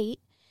on a date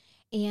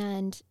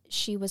and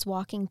she was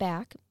walking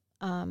back,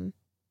 and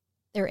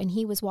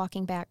he was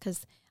walking back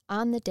because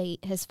on the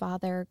date, his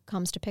father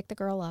comes to pick the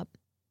girl up,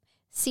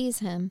 sees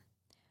him,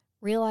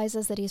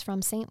 realizes that he's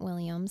from St.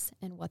 William's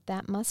and what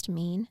that must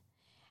mean,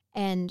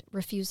 and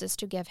refuses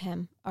to give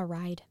him a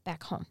ride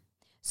back home.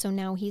 So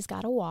now he's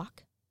got to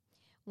walk.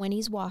 When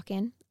he's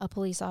walking, a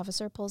police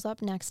officer pulls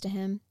up next to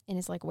him and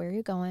is like, "Where are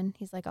you going?"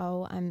 He's like,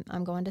 "Oh,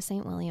 I'm going to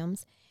St.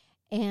 William's."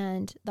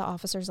 And the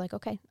officer's like,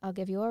 "Okay, I'll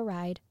give you a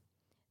ride."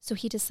 So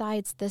he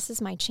decides, this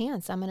is my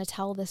chance. I'm going to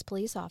tell this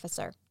police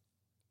officer.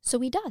 So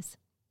he does.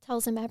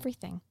 Tells him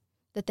everything.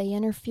 That they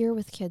interfere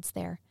with kids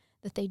there.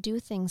 That they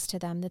do things to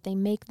them. That they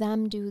make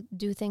them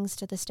do things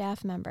to the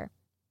staff member.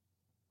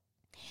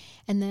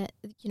 And that,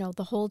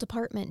 the whole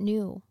department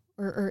knew.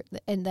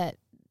 And that,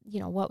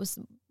 what was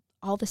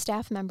all the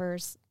staff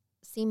members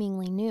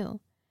seemingly knew.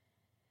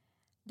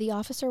 The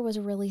officer was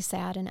really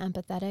sad and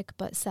empathetic,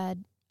 but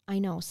said, "I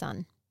know,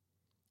 son,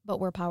 but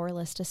we're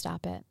powerless to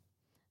stop it."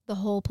 The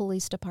whole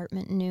police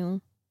department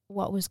knew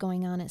what was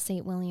going on at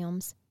St.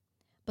 William's,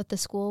 but the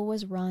school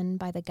was run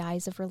by the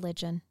guise of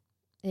religion.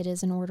 It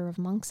is an order of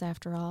monks,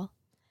 after all,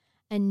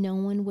 and no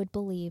one would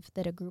believe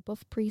that a group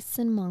of priests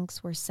and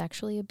monks were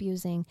sexually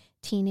abusing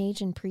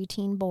teenage and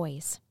preteen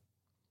boys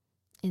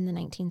in the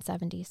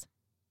 1970s.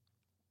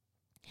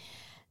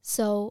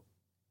 So,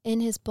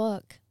 in his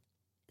book,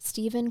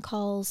 Stephen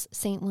calls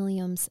St.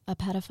 William's a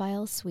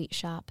pedophile sweet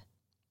shop,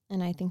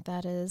 and I think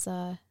that's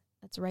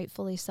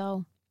rightfully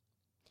so.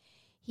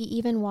 He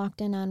even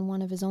walked in on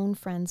one of his own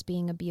friends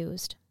being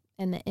abused,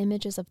 and the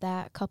images of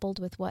that, coupled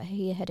with what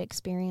he had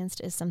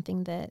experienced, is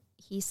something that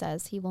he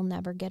says he will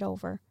never get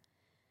over.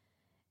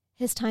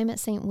 His time at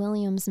St.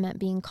 William's meant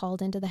being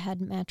called into the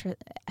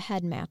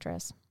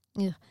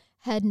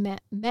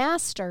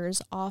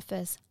headmaster's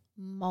office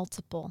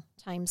multiple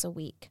times a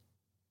week.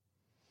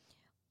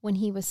 When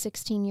he was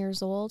 16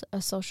 years old,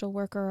 a social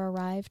worker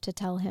arrived to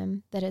tell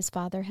him that his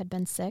father had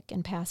been sick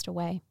and passed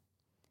away.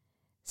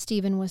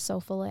 Stephen was so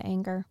full of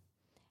anger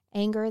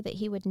that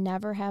he would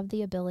never have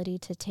the ability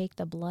to take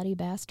the bloody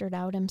bastard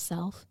out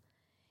himself.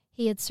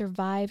 He had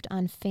survived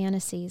on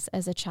fantasies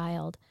as a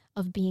child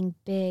of being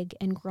big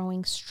and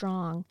growing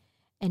strong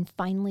and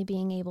finally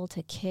being able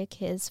to kick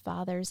his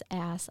father's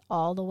ass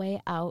all the way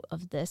out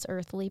of this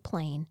earthly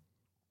plane,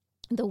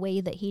 the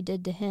way that he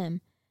did to him,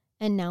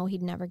 and now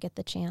he'd never get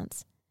the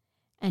chance.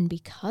 And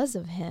because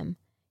of him,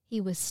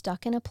 he was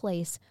stuck in a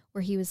place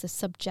where he was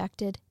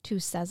subjected to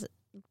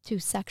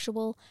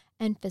sexual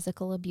and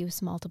physical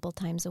abuse multiple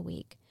times a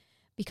week.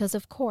 Because,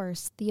 of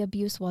course, the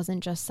abuse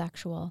wasn't just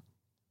sexual.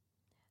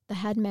 The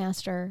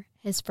headmaster,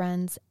 his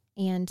friends,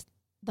 and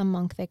the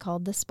monk they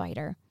called the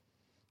Spider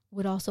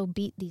would also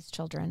beat these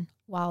children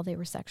while they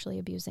were sexually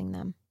abusing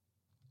them.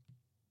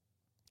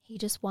 He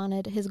just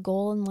wanted, his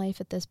goal in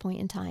life at this point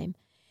in time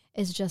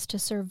is just to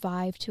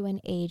survive to an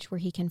age where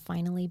he can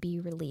finally be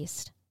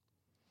released.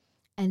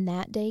 And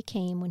that day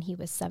came when he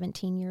was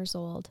 17 years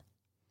old.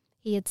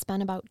 He had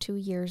spent about 2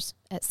 years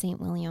at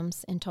St.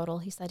 William's in total.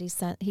 He said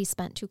he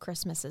spent 2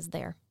 Christmases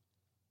there.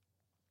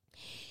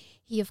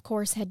 He, of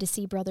course, had to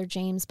see Brother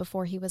James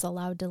before he was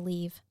allowed to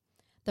leave.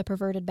 The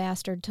perverted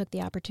bastard took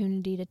the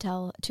opportunity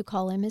to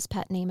call him his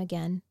pet name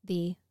again,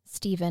 the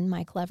Stephen,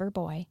 my clever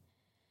boy,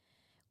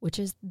 which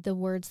is the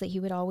words that he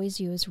would always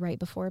use right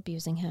before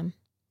abusing him.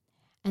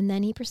 And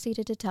then he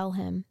proceeded to tell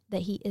him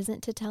that he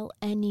isn't to tell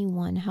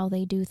anyone how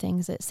they do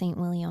things at St.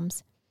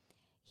 William's.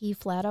 He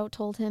flat out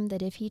told him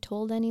that if he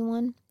told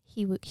anyone,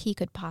 he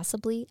could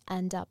possibly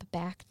end up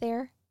back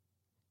there,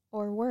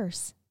 or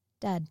worse,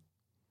 dead.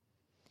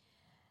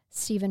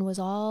 Stephen was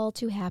all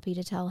too happy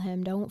to tell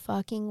him, don't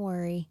fucking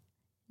worry.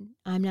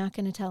 I'm not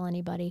going to tell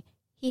anybody.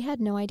 He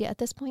had no idea. At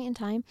this point in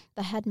time,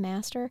 the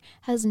headmaster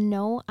has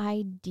no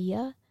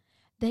idea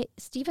that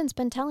Stephen's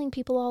been telling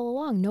people all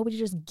along. Nobody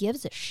just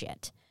gives a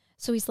shit.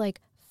 So he's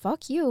like,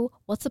 fuck you.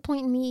 What's the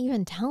point in me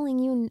even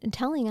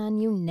telling on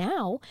you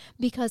now?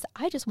 Because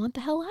I just want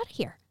the hell out of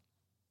here.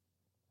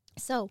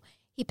 So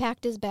he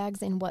packed his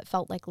bags in what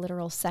felt like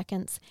literal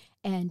seconds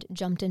and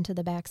jumped into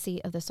the back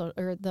seat of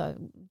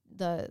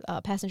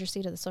the passenger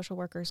seat of the social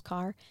worker's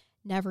car.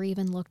 Never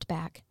even looked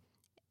back.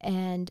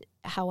 And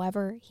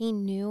however, he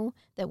knew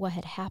that what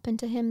had happened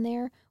to him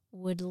there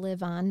would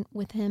live on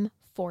with him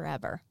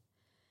forever.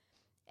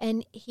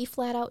 And he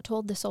flat out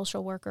told the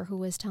social worker who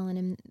was telling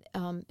him,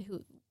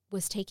 who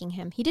was taking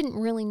him, he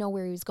didn't really know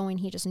where he was going.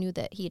 He just knew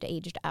that he had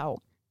aged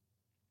out.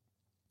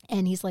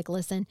 And he's like,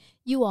 listen,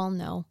 you all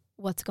know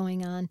what's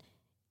going on.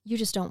 You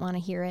just don't want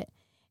to hear it.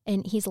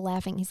 And he's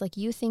laughing. He's like,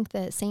 you think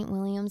that St.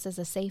 William's is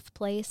a safe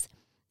place,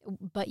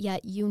 but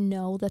yet you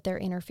know that they're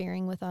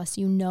interfering with us.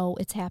 You know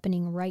it's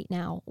happening right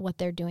now, what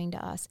they're doing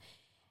to us.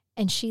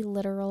 And she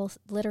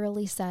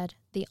literally said,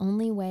 the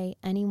only way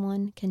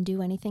anyone can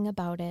do anything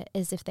about it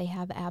is if they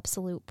have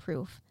absolute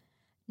proof.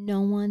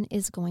 No one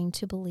is going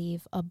to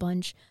believe a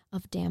bunch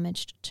of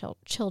damaged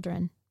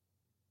children.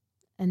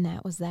 And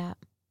that was that.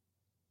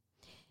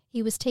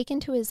 He was taken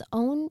to his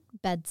own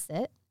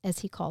bedsit, as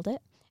he called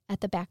it,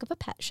 at the back of a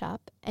pet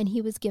shop, and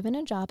he was given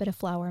a job at a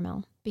flour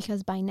mill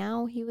because by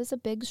now he was a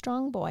big,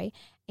 strong boy,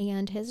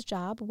 and his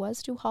job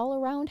was to haul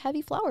around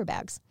heavy flour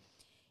bags.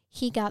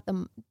 He got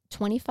them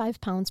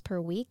 25 pounds per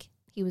week.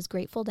 He was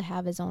grateful to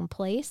have his own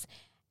place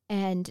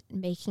and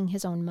making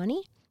his own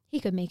money.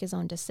 He could make his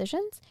own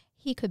decisions.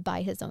 He could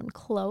buy his own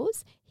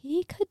clothes.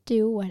 He could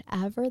do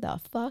whatever the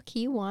fuck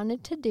he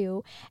wanted to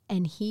do,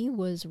 and he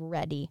was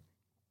ready.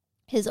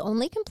 His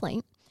only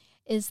complaint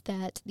is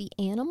that the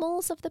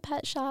animals of the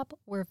pet shop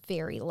were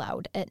very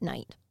loud at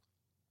night.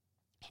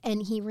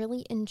 And he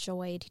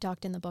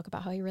talked in the book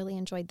about how he really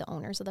enjoyed the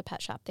owners of the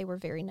pet shop. They were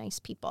very nice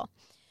people.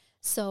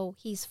 So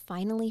he's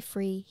finally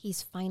free.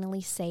 He's finally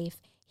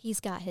safe.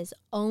 He's got his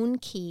own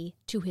key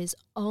to his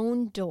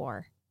own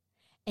door,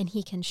 and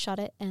he can shut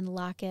it and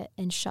lock it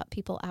and shut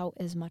people out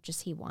as much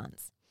as he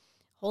wants.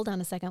 Hold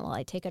on a second while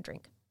I take a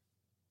drink.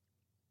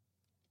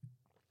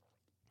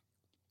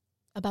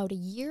 About a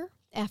year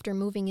after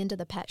moving into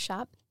the pet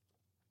shop,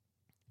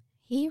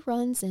 he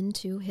runs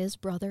into his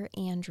brother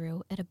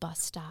Andrew at a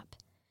bus stop.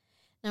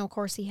 Now, of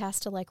course, he has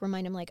to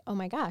remind him oh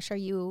my gosh, are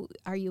you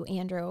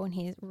Andrew? And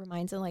he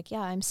reminds him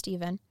yeah, I'm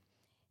Stephen.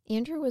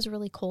 Andrew was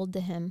really cold to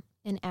him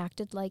and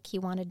acted like he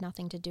wanted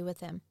nothing to do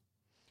with him.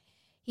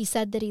 He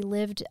said that he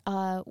lived,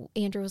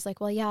 Andrew was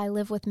well, yeah, I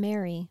live with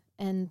Mary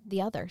and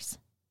the others.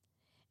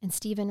 And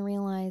Stephen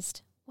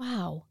realized,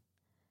 wow,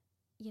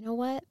 you know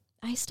what?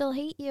 I still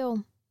hate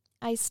you.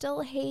 I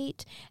still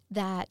hate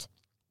that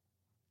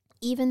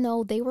even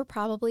though they were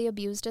probably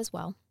abused as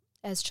well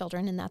as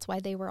children, and that's why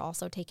they were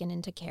also taken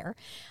into care,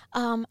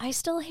 I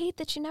still hate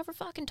that you never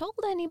fucking told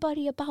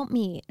anybody about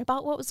me,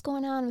 about what was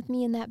going on with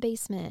me in that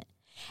basement.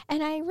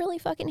 And I really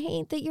fucking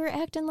hate that you're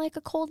acting like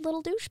a cold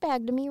little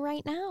douchebag to me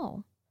right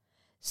now.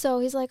 So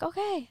he's like,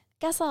 okay,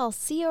 guess I'll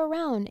see you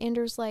around.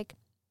 Andrew's like,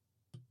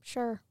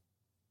 sure.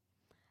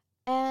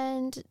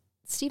 And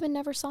Stephen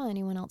never saw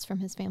anyone else from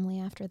his family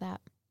after that.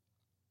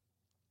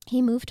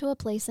 He moved to a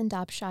place in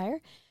Dobshire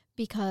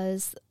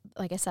because,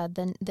 like I said,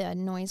 the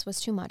noise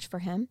was too much for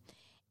him.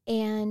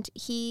 And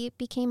he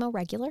became a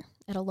regular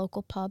at a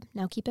local pub.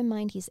 Now, keep in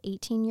mind, he's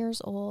 18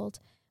 years old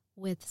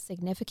with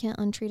significant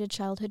untreated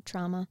childhood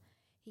trauma.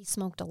 He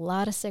smoked a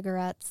lot of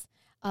cigarettes.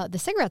 The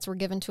cigarettes were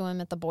given to him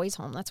at the boys'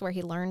 home. That's where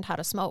he learned how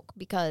to smoke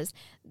because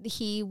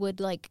he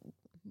would,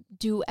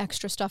 do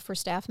extra stuff for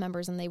staff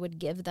members, and they would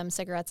give them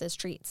cigarettes as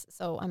treats.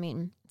 So,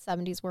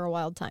 70s were a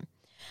wild time.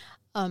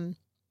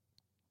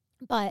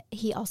 But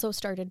he also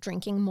started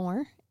drinking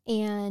more,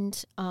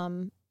 but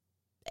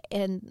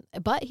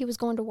he was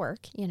going to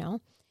work,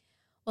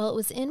 Well, it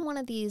was in one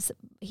of these,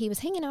 he was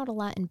hanging out a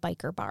lot in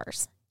biker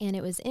bars, and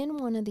it was in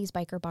one of these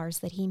biker bars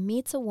that he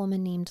meets a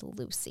woman named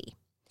Lucy.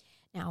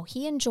 Now,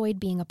 he enjoyed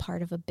being a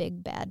part of a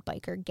big, bad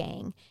biker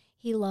gang.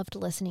 He loved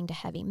listening to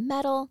heavy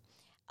metal.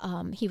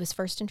 He was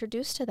first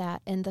introduced to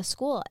that in the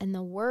school, and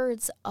the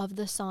words of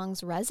the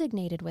songs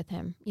resonated with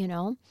him, you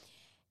know.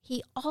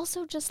 He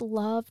also just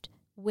loved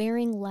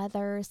wearing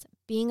leathers,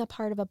 being a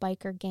part of a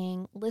biker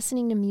gang,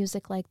 listening to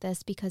music like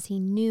this because he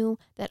knew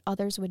that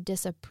others would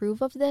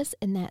disapprove of this,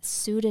 and that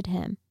suited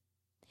him.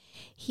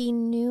 He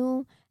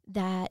knew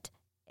that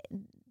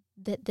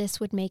this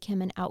would make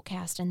him an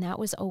outcast, and that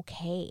was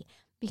okay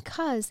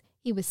because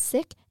he was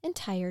sick and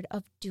tired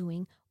of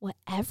doing what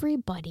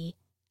everybody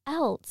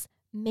else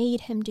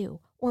made him do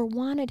or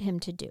wanted him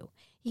to do.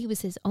 He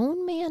was his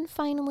own man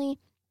finally,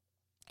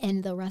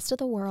 and the rest of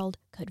the world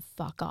could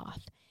fuck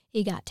off.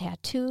 He got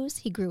tattoos,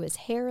 he grew his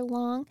hair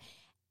long,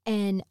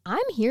 and I'm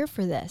here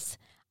for this.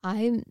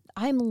 I'm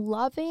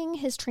loving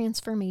his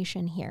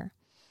transformation here.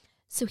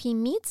 So he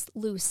meets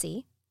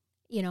Lucy,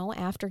 you know,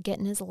 after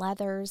getting his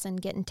leathers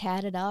and getting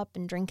tatted up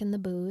and drinking the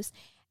booze,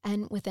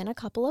 and within a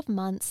couple of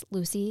months,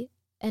 Lucy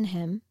and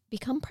him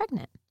become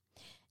pregnant.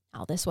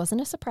 Now, this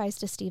wasn't a surprise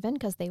to Stephen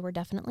because they were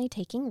definitely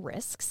taking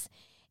risks,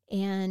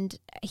 and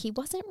he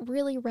wasn't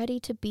really ready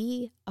to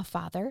be a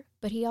father,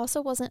 but he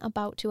also wasn't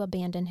about to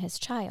abandon his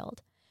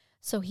child.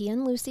 So he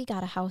and Lucy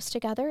got a house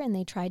together, and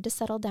they tried to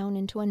settle down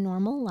into a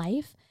normal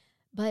life.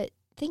 But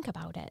think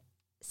about it.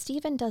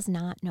 Stephen does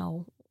not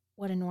know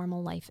what a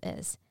normal life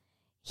is.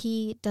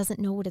 He doesn't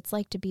know what it's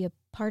like to be a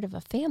part of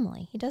a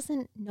family. He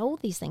doesn't know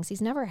these things.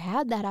 He's never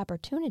had that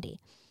opportunity.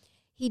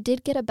 He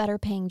did get a better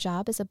paying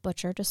job as a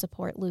butcher to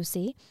support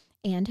Lucy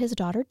and his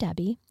daughter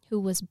Debbie, who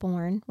was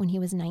born when he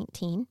was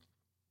 19.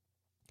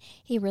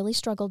 He really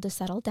struggled to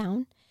settle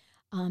down.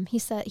 He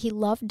said he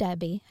loved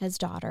Debbie, his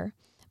daughter,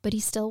 but he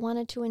still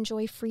wanted to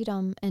enjoy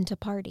freedom and to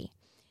party.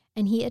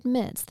 And he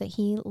admits that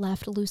he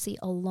left Lucy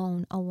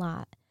alone a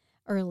lot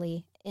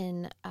early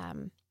in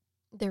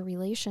their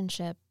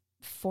relationship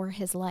for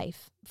his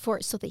life,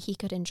 so that he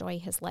could enjoy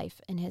his life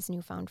and his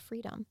newfound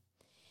freedom.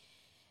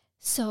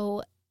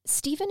 So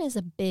Stephen is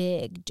a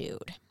big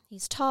dude.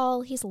 He's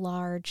tall, he's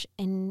large,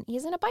 and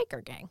he's in a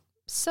biker gang.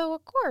 So,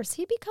 of course,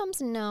 he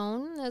becomes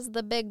known as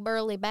the big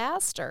burly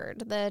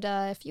bastard that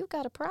if you've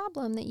got a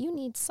problem that you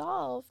need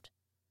solved,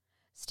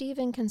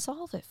 Stephen can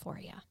solve it for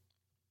you.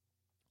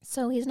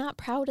 So he's not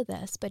proud of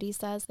this, but he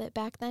says that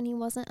back then he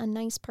wasn't a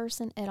nice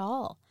person at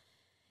all.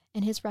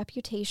 And his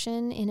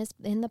reputation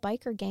in the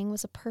biker gang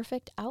was a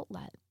perfect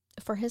outlet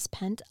for his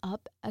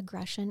pent-up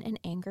aggression and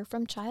anger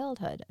from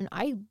childhood. And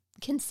I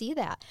can see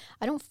that.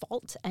 I don't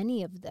fault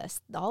any of this.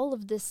 All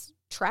of this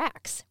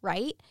tracks,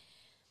 right?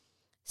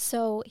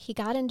 So he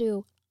got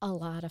into a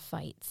lot of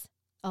fights,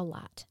 a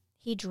lot.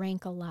 He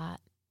drank a lot.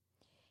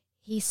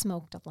 He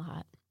smoked a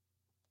lot.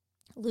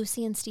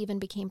 Lucy and Stephen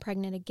became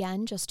pregnant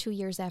again just 2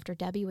 years after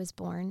Debbie was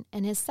born,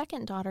 and his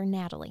second daughter,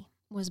 Natalie,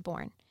 was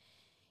born.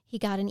 He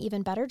got an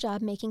even better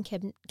job making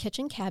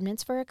kitchen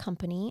cabinets for a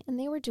company, and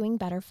they were doing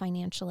better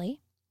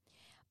financially.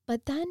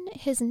 But then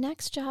his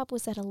next job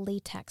was at a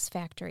latex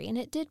factory, and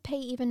it did pay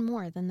even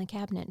more than the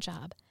cabinet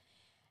job.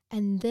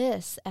 And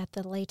this, at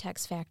the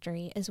latex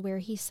factory, is where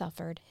he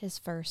suffered his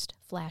first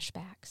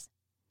flashbacks.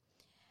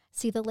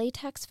 See, the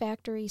latex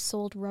factory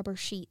sold rubber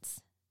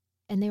sheets,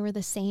 and they were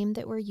the same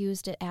that were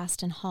used at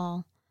Aston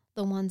Hall,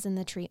 the ones in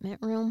the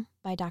treatment room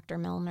by Dr.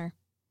 Milner.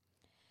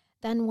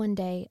 Then one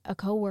day, a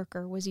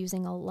coworker was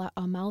using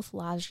a mouth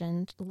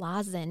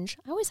lozenge.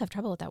 I always have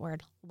trouble with that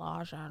word,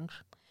 lozenge.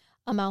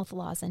 A mouth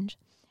lozenge.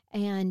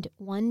 And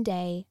one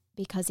day,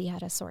 because he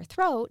had a sore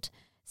throat,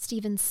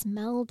 Stephen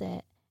smelled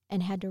it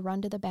and had to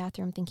run to the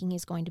bathroom thinking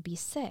he's going to be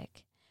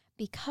sick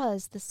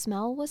because the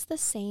smell was the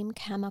same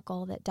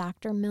chemical that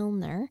Dr.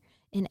 Milner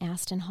in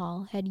Aston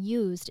Hall had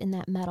used in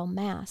that metal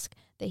mask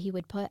that he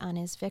would put on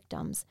his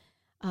victims'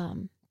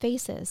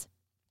 faces,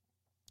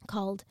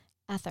 called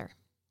ether.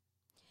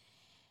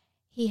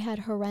 He had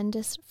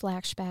horrendous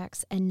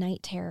flashbacks and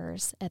night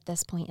terrors at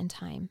this point in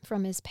time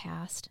from his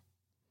past.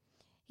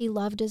 He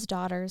loved his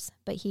daughters,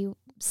 but he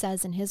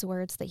says in his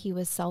words that he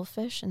was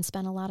selfish and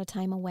spent a lot of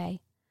time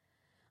away.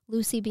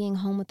 Lucy being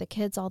home with the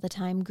kids all the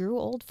time grew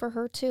old for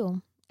her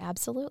too.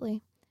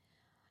 Absolutely.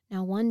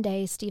 Now one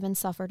day, Stephen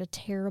suffered a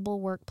terrible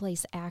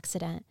workplace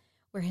accident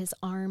where his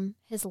arm,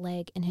 his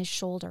leg, and his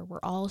shoulder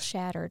were all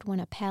shattered when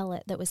a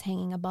pallet that was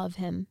hanging above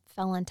him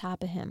fell on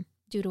top of him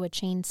due to a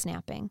chain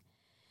snapping.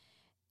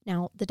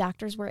 Now, the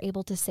doctors were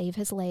able to save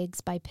his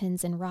legs by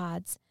pins and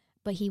rods,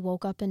 but he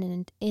woke up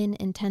in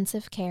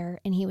intensive care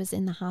and he was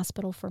in the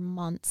hospital for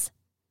months.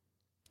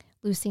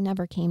 Lucy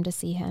never came to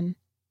see him.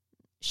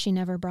 She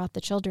never brought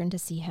the children to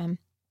see him.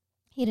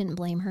 He didn't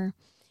blame her,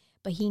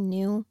 but he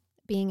knew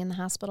being in the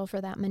hospital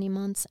for that many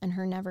months and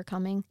her never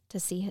coming to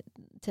see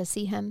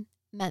him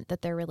meant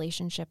that their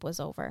relationship was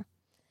over.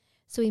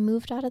 So he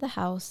moved out of the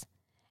house,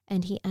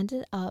 and he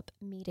ended up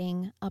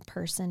meeting a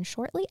person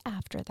shortly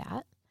after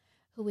that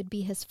who would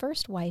be his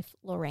first wife,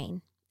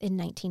 Lorraine, in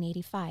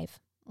 1985,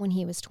 when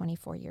he was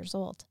 24 years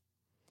old.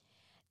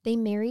 They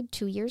married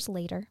 2 years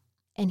later,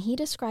 and he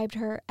described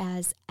her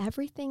as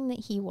everything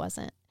that he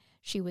wasn't.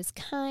 She was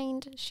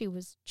kind, she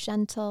was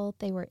gentle,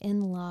 they were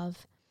in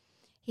love.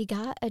 He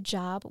got a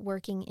job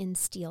working in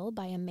steel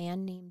by a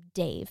man named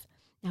Dave.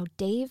 Now,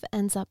 Dave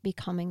ends up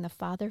becoming the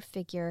father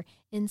figure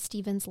in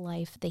Stephen's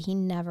life that he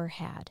never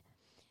had.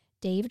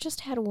 Dave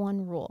just had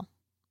one rule: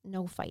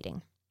 no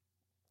fighting.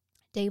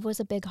 Dave was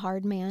a big,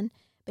 hard man,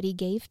 but he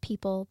gave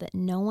people that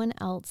no one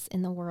else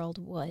in the world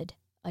would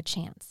a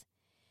chance.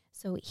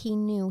 So he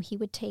knew he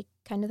would take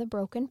kind of the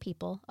broken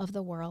people of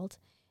the world.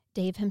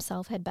 Dave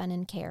himself had been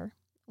in care.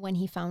 When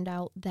he found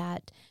out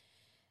that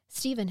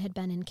Stephen had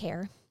been in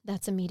care,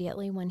 that's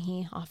immediately when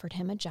he offered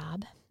him a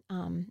job.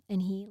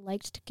 And he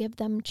liked to give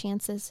them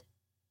chances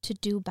to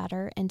do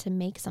better and to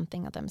make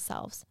something of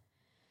themselves.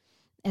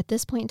 At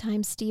this point in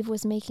time, Steve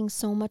was making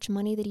so much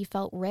money that he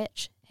felt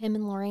rich. Him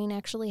and Lorraine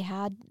actually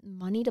had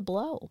money to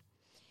blow.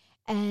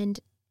 And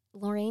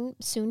Lorraine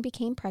soon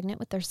became pregnant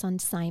with their son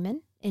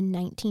Simon in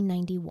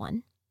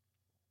 1991.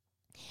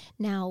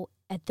 Now,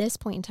 at this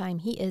point in time,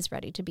 he is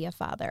ready to be a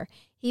father.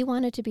 He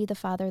wanted to be the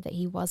father that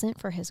he wasn't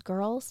for his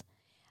girls.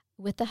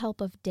 With the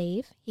help of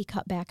Dave, he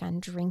cut back on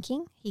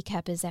drinking. He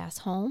kept his ass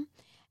home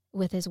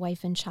with his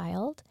wife and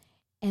child.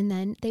 And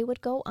then they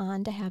would go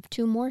on to have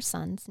 2 more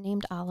sons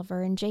named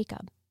Oliver and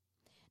Jacob.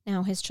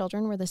 Now, his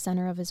children were the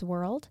center of his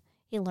world.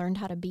 He learned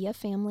how to be a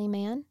family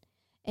man.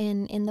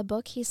 And in the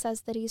book, he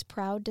says that he's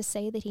proud to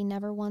say that he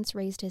never once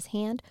raised his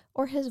hand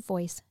or his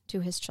voice to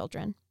his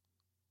children.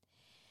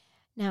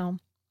 Now,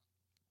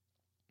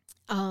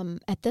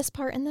 at this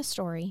part in the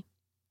story,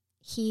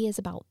 he is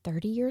about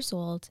 30 years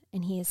old,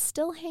 and he is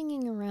still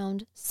hanging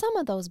around some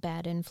of those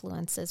bad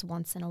influences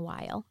once in a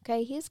while.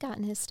 Okay, he's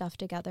gotten his stuff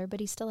together, but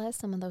he still has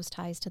some of those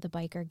ties to the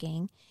biker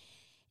gang.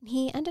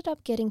 He ended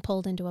up getting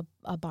pulled into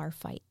a bar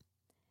fight.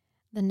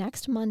 The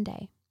next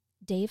Monday,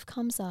 Dave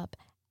comes up,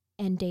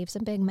 and Dave's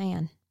a big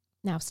man.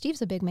 Now,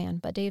 Steve's a big man,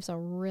 but Dave's a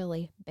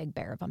really big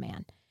bear of a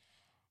man.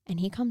 And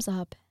he comes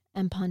up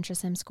and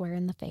punches him square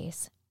in the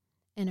face.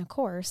 And of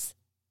course,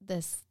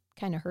 this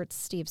kind of hurts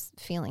Steve's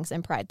feelings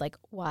and pride. Like,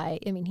 why?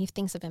 I mean, he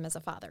thinks of him as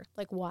a father.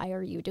 Like, why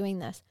are you doing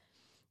this?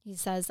 He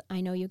says, I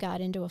know you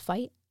got into a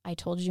fight. I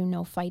told you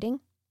no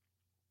fighting.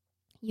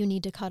 You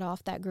need to cut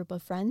off that group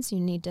of friends. You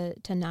need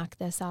to knock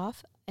this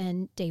off.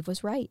 And Dave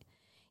was right.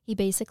 He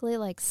basically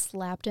like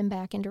slapped him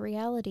back into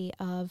reality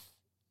of,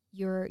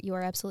 you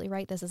are absolutely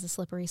right. This is a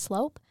slippery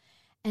slope.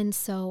 And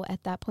so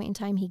at that point in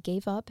time, he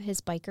gave up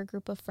his biker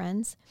group of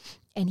friends,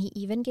 and he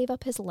even gave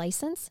up his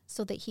license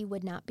so that he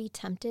would not be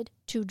tempted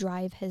to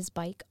drive his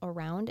bike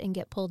around and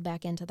get pulled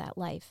back into that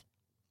life.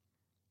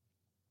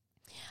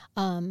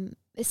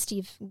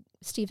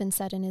 Stephen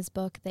said in his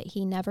book that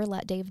he never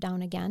let Dave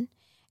down again,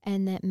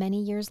 and that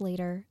many years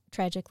later,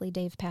 tragically,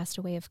 Dave passed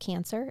away of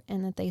cancer,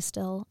 and that they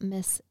still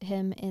miss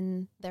him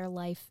in their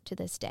life to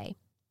this day.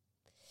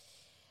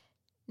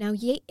 Now,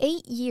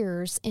 8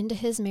 years into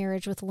his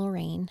marriage with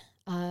Lorraine,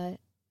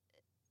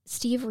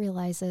 Steve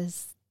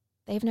realizes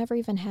they've never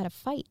even had a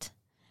fight.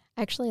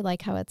 I actually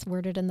like how it's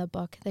worded in the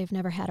book. They've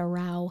never had a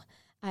row.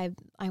 I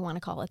want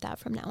to call it that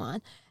from now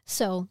on.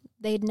 So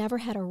they'd never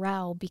had a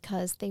row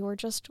because they were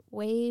just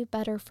way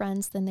better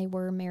friends than they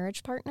were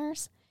marriage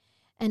partners.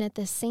 And at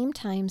the same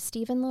time,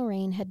 Steve and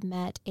Lorraine had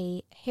met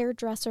a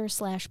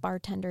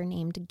hairdresser/bartender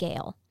named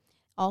Gail.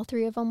 All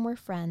 3 of them were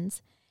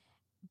friends.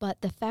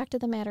 But the fact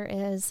of the matter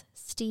is,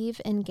 Steve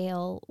and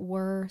Gail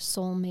were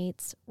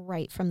soulmates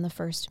right from the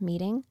first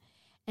meeting.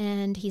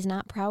 And he's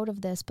not proud of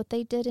this, but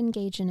they did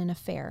engage in an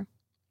affair.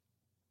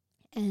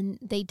 And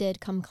they did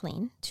come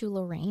clean to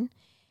Lorraine.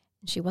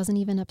 She wasn't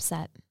even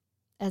upset.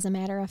 As a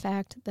matter of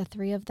fact, the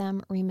 3 of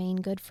them remain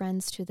good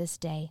friends to this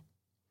day.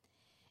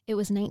 It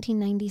was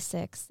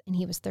 1996, and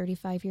he was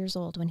 35 years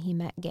old when he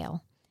met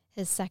Gail,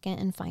 his second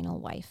and final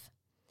wife.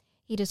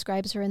 He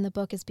describes her in the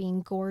book as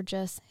being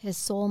gorgeous, his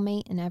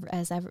soulmate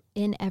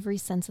in every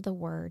sense of the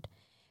word.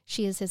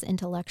 She is his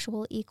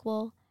intellectual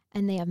equal,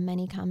 and they have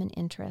many common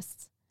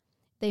interests.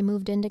 They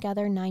moved in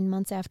together 9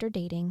 months after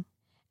dating,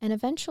 and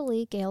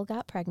eventually Gail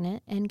got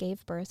pregnant and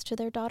gave birth to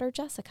their daughter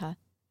Jessica.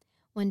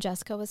 When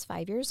Jessica was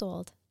 5 years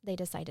old, they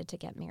decided to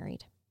get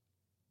married.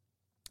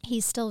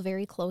 He's still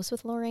very close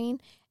with Lorraine,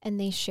 and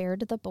they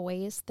shared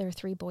their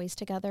 3 boys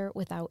together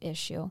without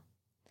issue.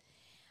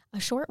 A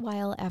short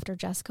while after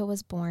Jessica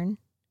was born,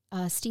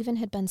 Stephen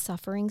had been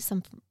suffering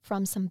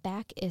from some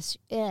back issues.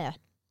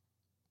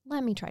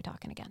 Let me try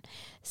talking again.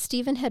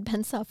 Stephen had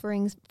been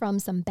suffering from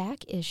some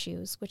back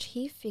issues, which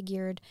he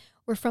figured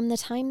were from the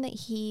time that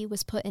he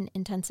was put in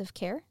intensive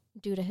care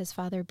due to his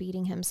father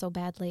beating him so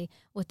badly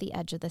with the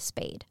edge of the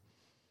spade.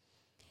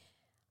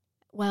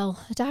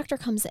 Well, the doctor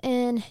comes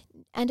in,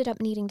 ended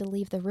up needing to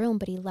leave the room,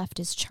 but he left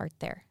his chart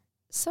there.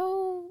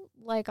 So,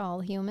 like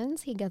all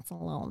humans, he gets a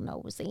little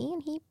nosy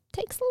and he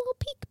takes a little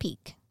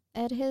peek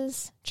at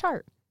his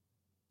chart.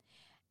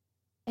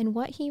 And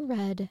what he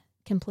read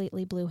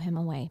completely blew him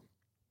away.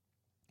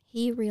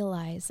 He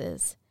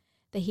realizes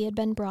that he had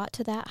been brought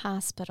to that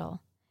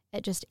hospital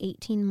at just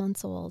 18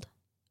 months old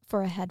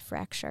for a head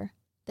fracture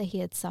that he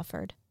had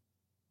suffered.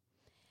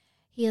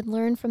 He had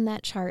learned from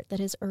that chart that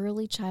his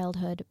early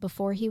childhood,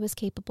 before he was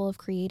capable of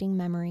creating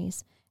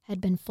memories,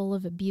 had been full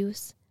of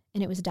abuse,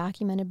 and it was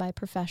documented by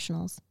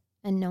professionals,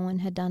 and no one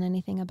had done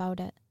anything about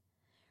it.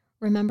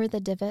 Remember the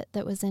divot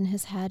that was in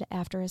his head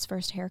after his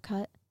first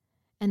haircut?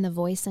 And the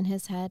voice in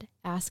his head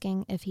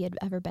asking if he had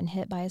ever been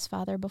hit by his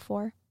father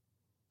before?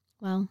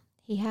 Well,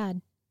 he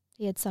had.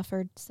 He had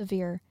suffered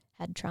severe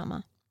head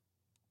trauma.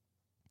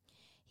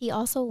 He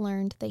also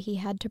learned that he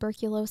had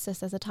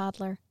tuberculosis as a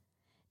toddler.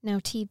 Now,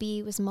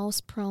 TB was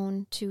most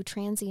prone to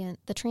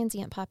the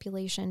transient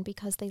population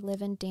because they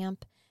live in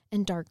damp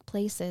and dark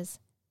places,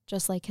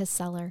 just like his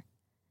cellar.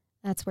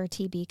 That's where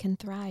TB can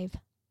thrive.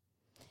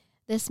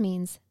 This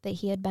means that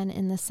he had been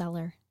in the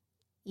cellar,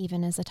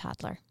 even as a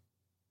toddler.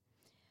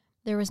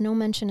 There was no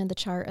mention in the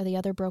chart of the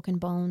other broken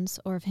bones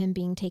or of him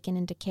being taken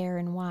into care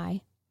and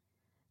why.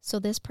 So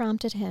this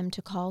prompted him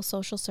to call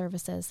social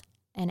services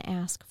and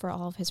ask for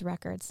all of his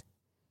records.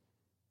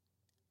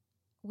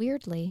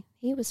 Weirdly,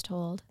 he was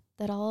told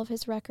that all of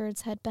his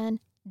records had been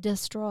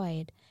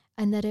destroyed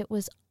and that it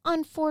was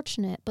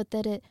unfortunate, but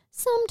that it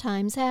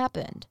sometimes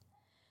happened.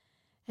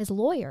 His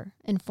lawyer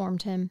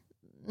informed him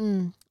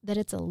that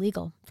it's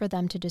illegal for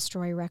them to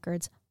destroy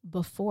records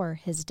before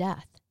his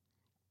death.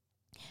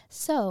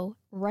 So,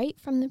 right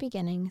from the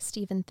beginning,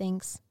 Stephen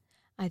thinks,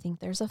 I think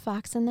there's a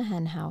fox in the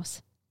hen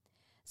house.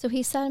 So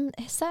he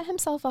set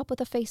himself up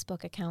with a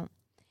Facebook account,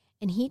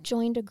 and he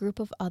joined a group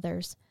of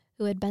others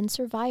who had been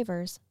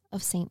survivors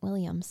of St.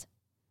 William's.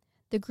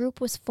 The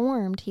group was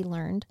formed, he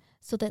learned,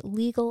 so that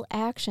legal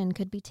action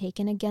could be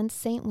taken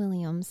against St.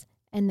 William's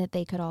and that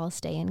they could all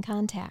stay in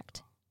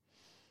contact.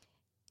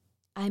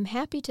 I'm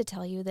happy to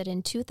tell you that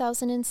in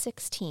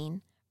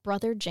 2016,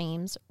 Brother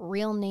James,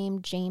 real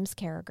name James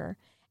Carragher,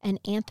 and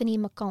Anthony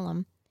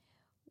McCullum,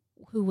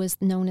 who was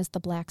known as the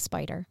Black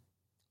Spider,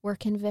 were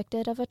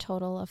convicted of a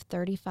total of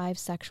 35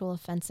 sexual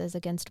offenses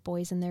against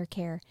boys in their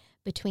care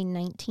between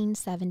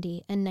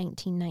 1970 and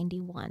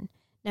 1991.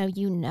 Now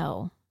you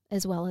know,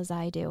 as well as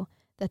I do,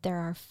 that there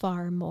are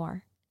far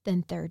more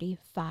than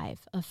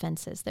 35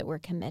 offenses that were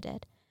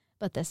committed.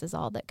 But this is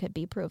all that could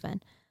be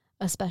proven,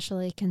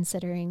 especially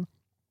considering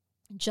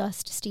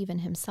just Stephen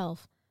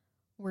himself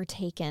were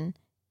taken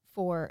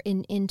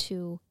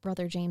into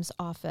Brother James'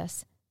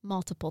 office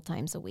multiple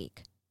times a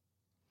week.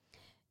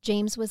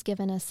 James was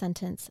given a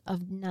sentence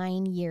of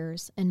 9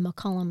 years and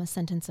McCullum a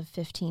sentence of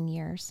 15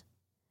 years.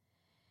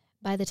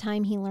 By the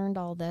time he learned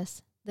all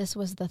this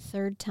was the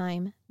third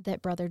time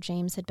that Brother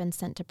James had been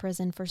sent to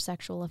prison for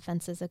sexual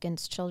offenses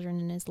against children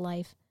in his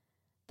life.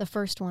 The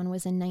first one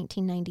was in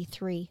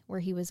 1993,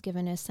 where he was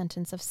given a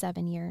sentence of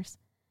 7 years,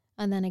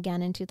 and then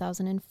again in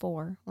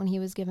 2004, when he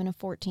was given a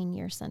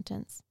 14-year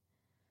sentence.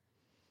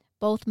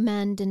 Both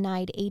men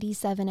denied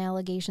 87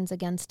 allegations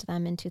against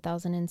them in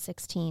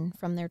 2016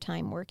 from their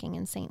time working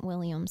in St.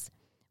 William's,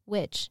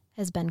 which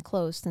has been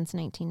closed since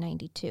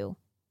 1992.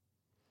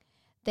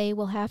 They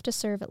will have to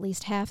serve at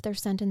least half their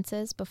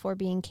sentences before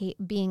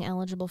being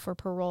eligible for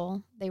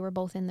parole. They were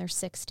both in their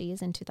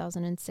 60s in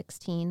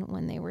 2016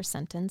 when they were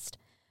sentenced.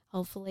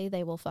 Hopefully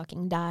they will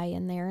fucking die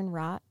in there and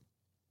rot.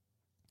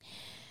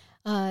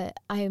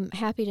 I'm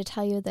happy to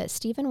tell you that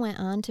Stephen went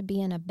on to be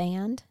in a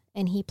band,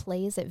 and he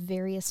plays at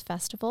various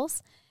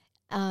festivals.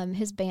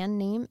 His band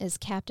name is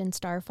Captain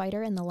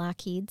Starfighter and the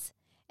Lockheeds,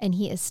 and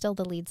he is still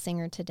the lead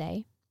singer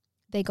today.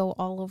 They go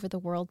all over the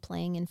world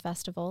playing in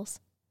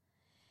festivals.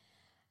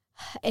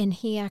 And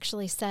he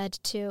actually said,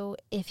 too,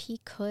 if he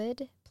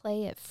could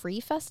play at free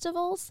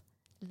festivals,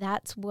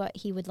 that's what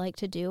he would like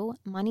to do.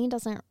 Money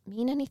doesn't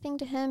mean anything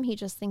to him. He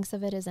just thinks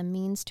of it as a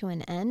means to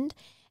an end.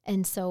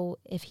 And so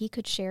if he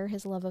could share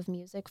his love of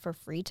music for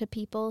free to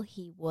people,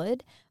 he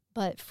would.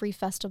 But free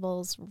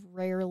festivals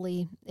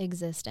rarely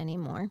exist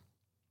anymore.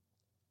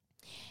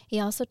 He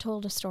also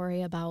told a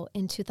story about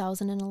in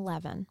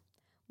 2011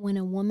 when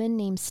a woman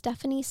named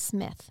Stephanie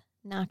Smith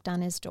knocked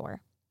on his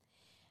door.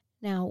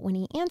 Now, when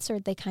he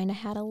answered, they kind of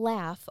had a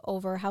laugh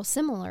over how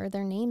similar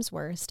their names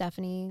were,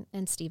 Stephanie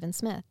and Stephen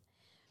Smith.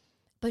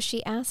 But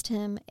she asked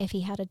him if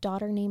he had a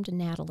daughter named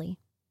Natalie.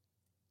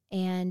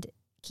 And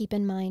keep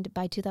in mind,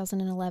 by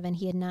 2011,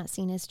 he had not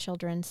seen his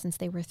children since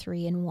they were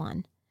 3 and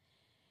 1.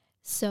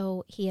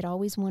 So he had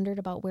always wondered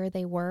about where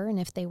they were and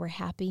if they were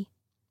happy.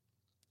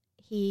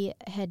 He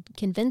had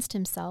convinced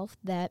himself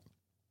that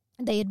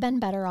they had been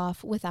better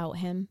off without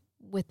him,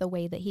 with the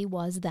way that he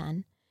was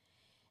then.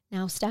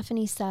 Now,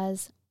 Stephanie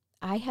says,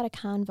 I had a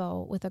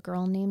conversation with a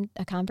girl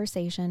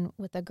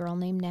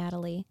named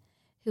Natalie,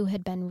 who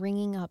had been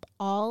ringing up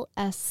all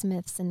S.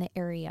 Smiths in the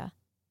area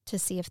to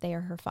see if they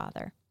are her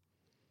father.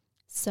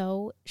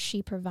 So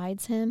she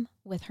provides him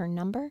with her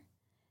number.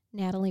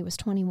 Natalie was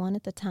 21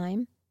 at the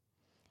time.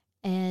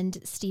 And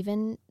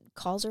Stephen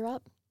calls her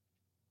up,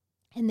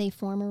 and they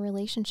form a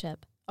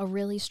relationship, a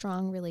really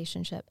strong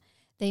relationship.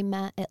 They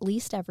met at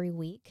least every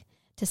week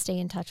to stay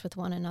in touch with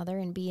one another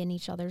and be in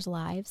each other's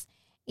lives.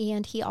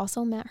 And he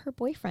also met her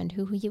boyfriend,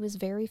 who he was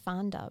very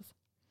fond of.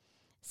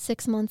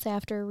 6 months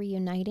after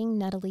reuniting,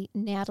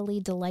 Natalie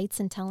delights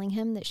in telling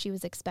him that she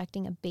was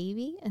expecting a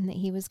baby and that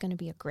he was going to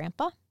be a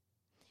grandpa.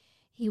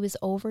 He was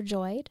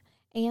overjoyed,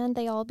 and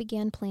they all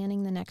began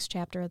planning the next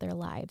chapter of their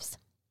lives.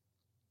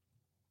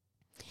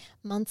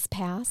 Months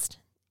passed,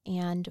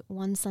 and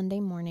one Sunday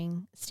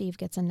morning, Steve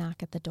gets a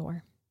knock at the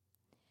door.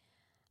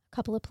 A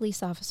couple of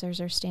police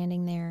officers are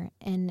standing there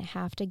and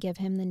have to give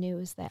him the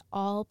news that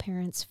all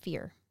parents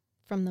fear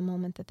from the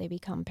moment that they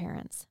become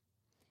parents.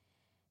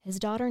 His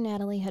daughter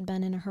Natalie had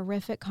been in a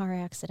horrific car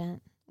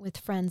accident with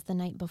friends the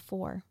night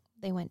before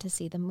they went to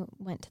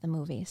the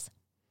movies.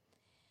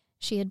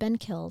 She had been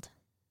killed.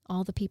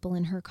 All the people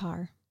in her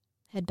car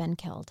had been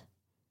killed.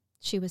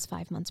 She was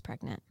 5 months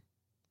pregnant.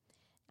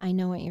 I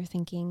know what you're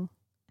thinking.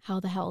 How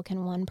the hell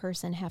can one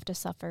person have to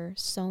suffer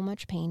so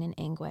much pain and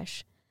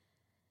anguish?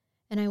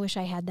 And I wish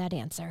I had that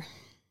answer.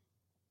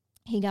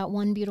 He got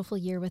one beautiful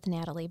year with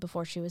Natalie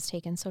before she was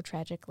taken so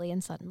tragically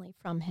and suddenly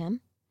from him.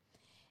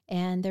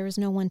 And there was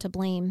no one to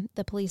blame.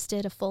 The police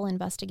did a full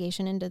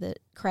investigation into the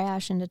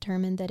crash and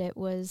determined that it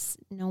was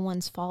no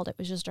one's fault. It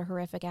was just a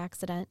horrific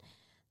accident.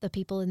 The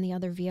people in the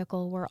other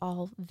vehicle were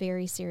all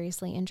very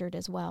seriously injured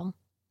as well.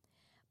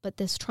 But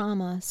this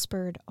trauma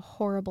spurred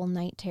horrible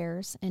night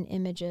terrors and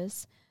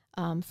images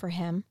for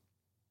him.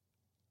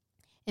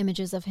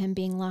 Images of him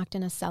being locked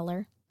in a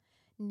cellar,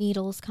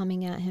 needles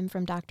coming at him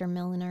from Dr.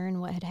 Milliner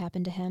and what had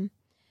happened to him,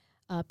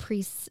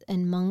 priests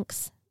and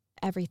monks,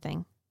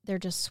 everything. They're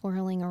just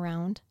swirling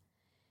around.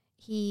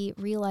 He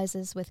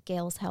realizes with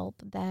Gail's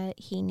help that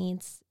he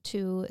needs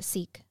to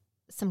seek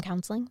some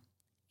counseling,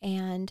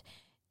 and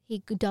he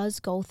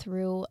does go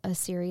through a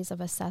series of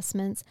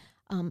assessments.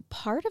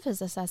 Part of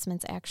his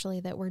assessments actually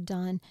that were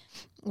done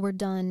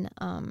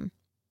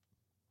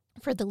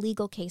for the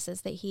legal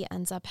cases that he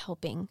ends up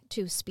helping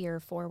to spear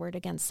forward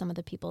against some of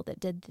the people that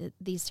did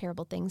these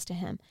terrible things to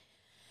him.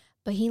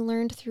 But he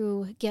learned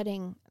through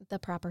getting the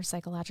proper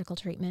psychological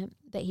treatment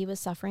that he was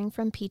suffering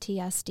from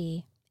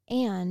PTSD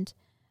and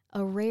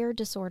a rare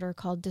disorder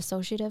called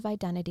dissociative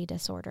identity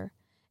disorder.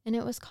 And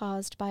it was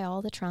caused by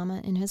all the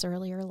trauma in his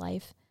earlier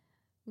life.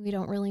 We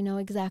don't really know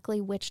exactly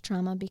which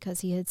trauma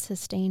because he had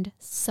sustained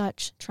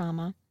such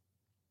trauma.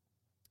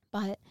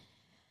 But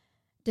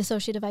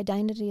dissociative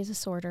identity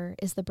disorder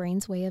is the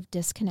brain's way of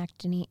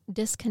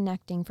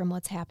disconnecting from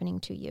what's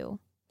happening to you,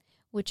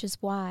 which is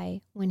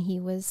why when he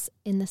was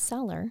in the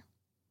cellar,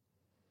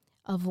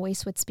 a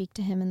voice would speak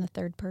to him in the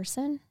third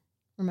person.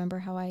 Remember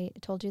how I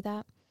told you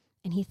that?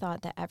 And he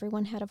thought that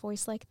everyone had a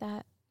voice like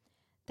that.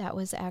 That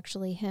was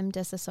actually him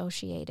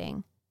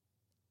disassociating.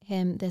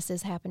 This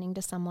is happening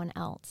to someone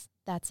else.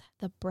 That's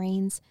the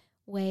brain's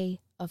way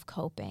of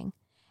coping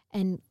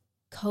and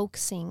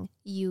coaxing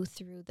you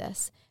through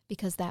this,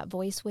 because that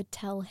voice would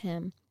tell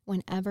him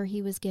whenever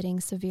he was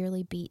getting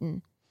severely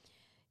beaten,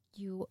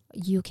 you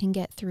can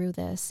get through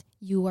this.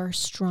 You are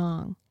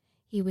strong.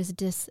 He was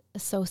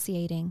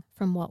disassociating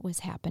from what was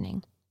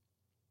happening.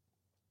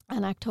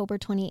 On October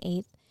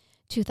 28th,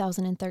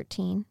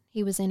 2013,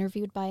 he was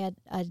interviewed by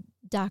a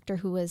doctor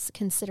who was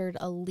considered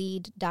a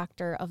lead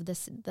doctor of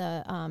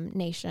the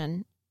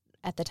nation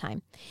at the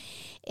time.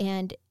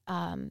 And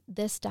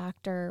this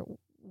doctor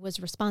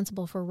was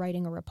responsible for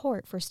writing a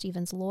report for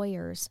Stephen's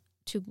lawyers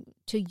to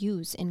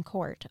use in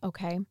court,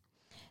 okay?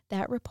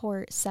 That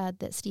report said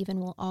that Stephen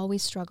will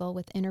always struggle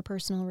with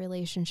interpersonal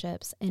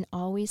relationships and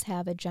always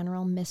have a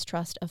general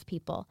mistrust of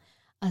people,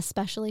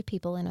 especially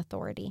people in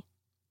authority.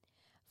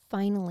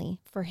 Finally,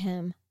 for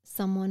him,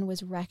 someone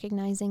was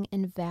recognizing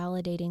and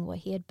validating what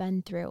he had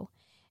been through.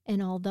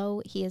 And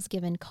although he is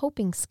given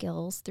coping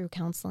skills through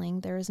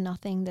counseling, there is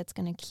nothing that's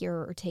going to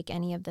cure or take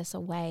any of this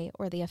away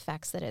or the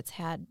effects that it's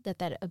had,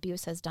 that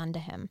abuse has done to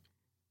him.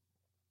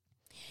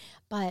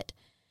 But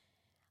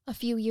a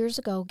few years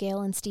ago,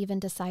 Gail and Stephen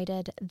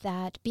decided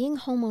that being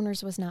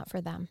homeowners was not for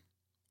them.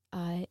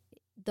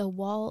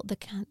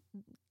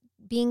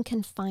 Being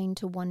confined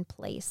to one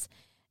place,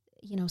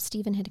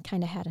 Stephen had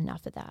kind of had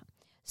enough of that.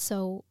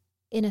 So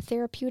in a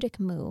therapeutic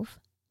move,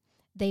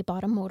 they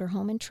bought a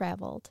motorhome and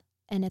traveled.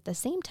 And at the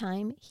same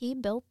time, he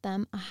built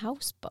them a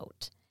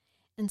houseboat.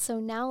 And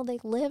so now they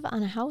live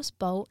on a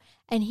houseboat,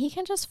 and he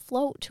can just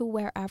float to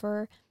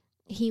wherever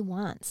he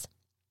wants.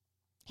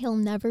 He'll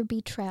never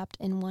be trapped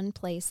in one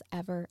place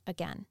ever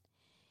again.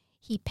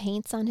 He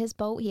paints on his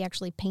boat. He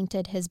actually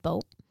painted his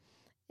boat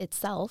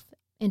itself,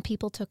 and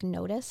people took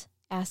notice,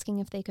 asking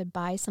if they could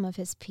buy some of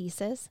his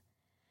pieces.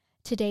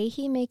 Today,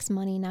 he makes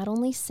money not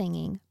only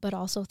singing, but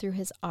also through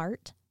his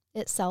art.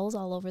 It sells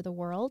all over the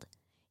world.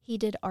 He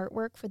did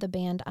artwork for the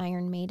band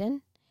Iron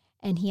Maiden,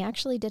 and he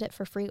actually did it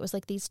for free. It was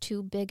like these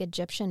two big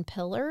Egyptian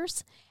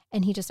pillars,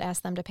 and he just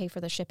asked them to pay for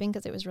the shipping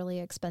because it was really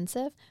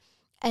expensive.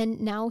 And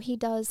now he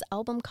does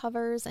album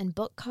covers and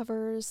book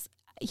covers.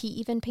 He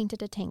even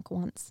painted a tank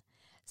once.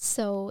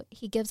 So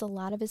he gives a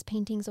lot of his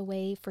paintings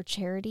away for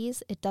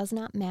charities. It does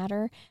not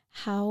matter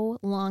how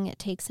long it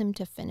takes him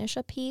to finish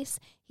a piece.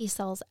 He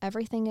sells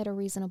everything at a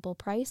reasonable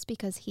price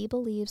because he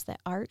believes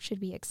that art should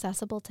be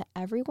accessible to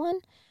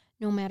everyone,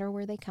 no matter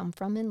where they come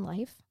from in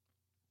life.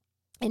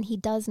 And he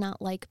does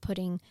not like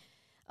putting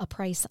a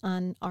price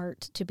on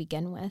art to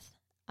begin with.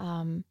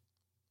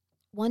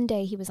 One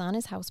day he was on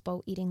his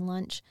houseboat eating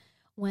lunch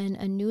when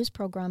a news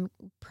program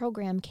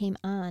came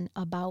on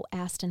about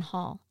Aston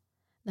Hall,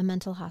 the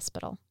mental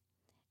hospital.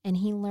 And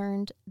he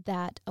learned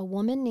that a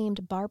woman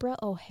named Barbara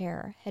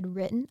O'Hare had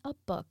written a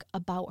book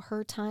about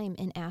her time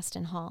in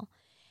Aston Hall.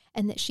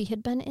 and that she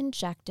had been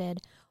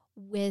injected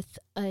with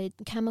a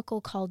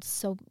chemical called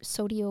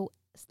sodium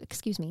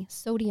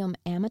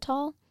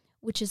amytal,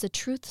 which is a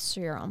truth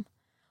serum,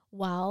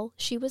 while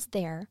she was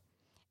there,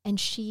 and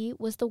she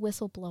was the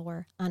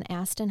whistleblower on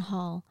Aston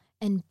Hall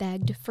and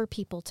begged for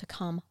people to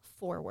come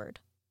forward.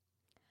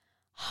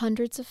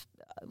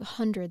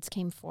 Hundreds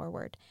came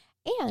forward,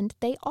 and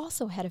they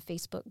also had a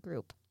Facebook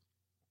group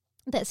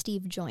that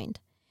Steve joined.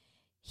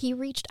 He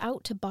reached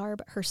out to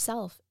Barb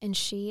herself, and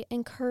she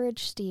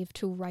encouraged Steve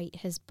to write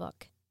his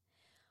book.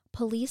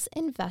 Police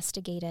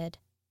investigated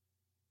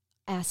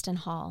Aston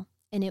Hall,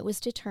 and it was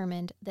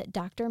determined that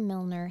Dr.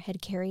 Milner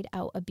had carried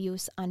out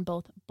abuse on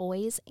both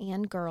boys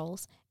and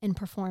girls and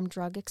performed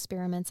drug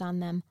experiments on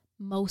them,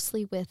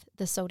 mostly with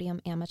the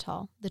sodium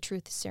amytal, the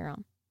truth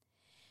serum.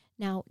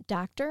 Now,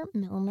 Dr.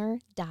 Milner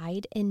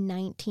died in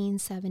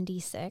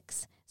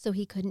 1976, so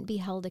he couldn't be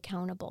held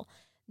accountable.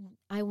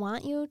 I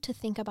want you to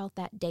think about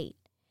that date.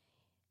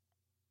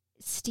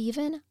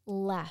 Stephen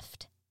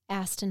left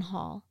Aston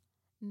Hall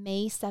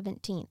May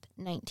 17th,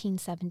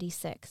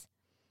 1976.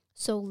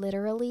 So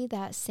literally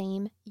that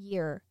same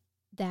year,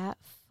 that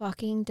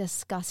fucking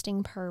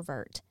disgusting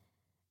pervert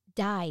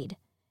died,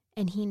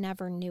 and he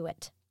never knew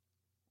it.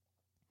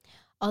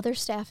 Other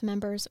staff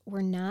members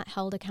were not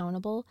held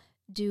accountable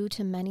due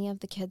to many of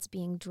the kids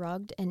being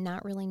drugged and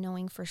not really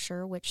knowing for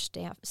sure which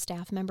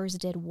staff members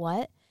did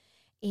what,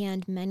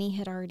 and many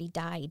had already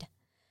died.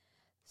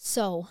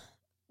 So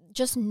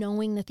just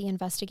knowing that the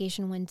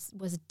investigation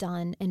was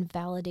done and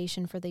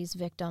validation for these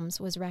victims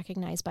was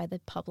recognized by the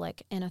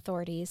public and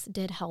authorities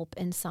did help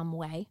in some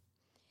way.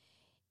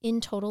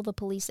 In total, the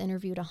police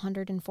interviewed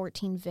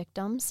 114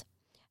 victims,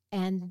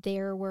 and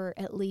there were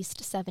at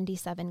least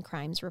 77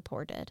 crimes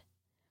reported.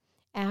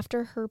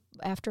 After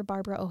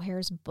Barbara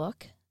O'Hare's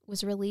book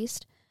was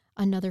released,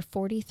 another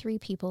 43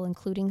 people,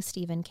 including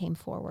Stephen, came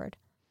forward.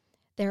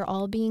 They're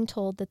all being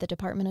told that the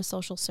Department of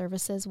Social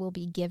Services will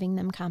be giving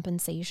them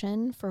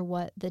compensation for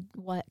what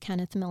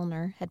Kenneth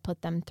Milner had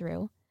put them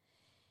through.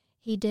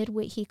 He did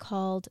what he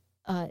called,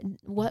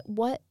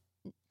 what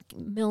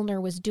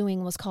Milner was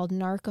doing was called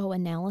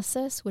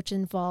narcoanalysis, which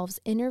involves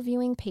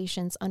interviewing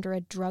patients under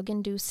a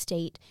drug-induced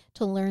state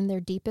to learn their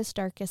deepest,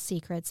 darkest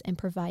secrets and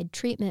provide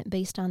treatment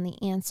based on the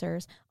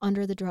answers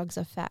under the drug's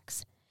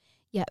effects.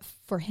 Yet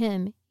for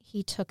him,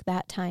 he took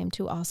that time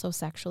to also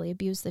sexually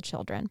abuse the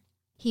children.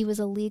 He was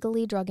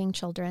illegally drugging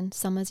children,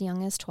 some as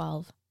young as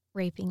 12,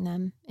 raping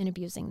them and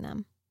abusing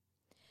them.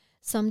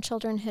 Some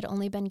children had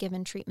only been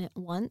given treatment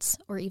once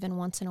or even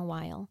once in a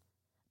while,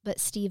 but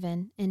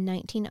Stephen and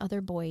 19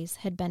 other boys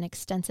had been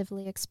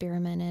extensively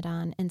experimented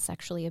on and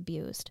sexually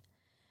abused.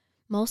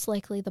 Most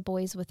likely the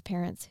boys with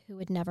parents who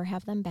would never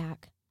have them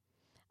back.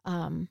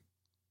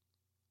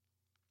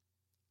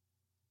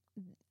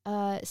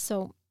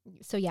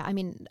 So yeah, I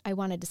mean, I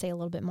wanted to say a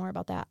little bit more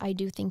about that. I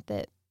do think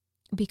that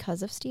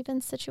because of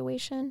Stephen's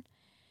situation,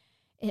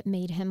 it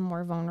made him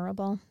more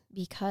vulnerable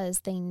because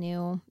they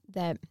knew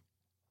that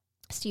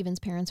Stephen's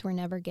parents were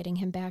never getting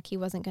him back. He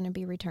wasn't going to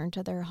be returned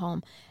to their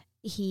home.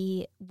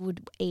 He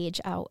would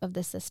age out of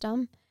the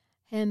system.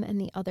 Him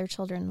and the other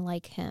children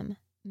like him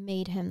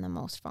made him the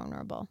most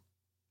vulnerable.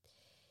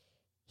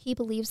 He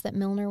believes that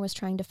Milner was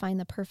trying to find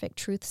the perfect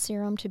truth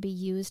serum to be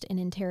used in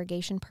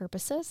interrogation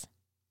purposes.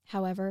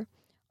 However,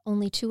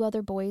 only 2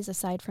 other boys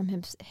aside from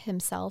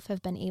himself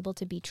have been able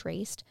to be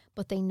traced,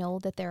 but they know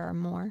that there are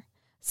more.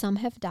 Some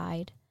have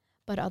died,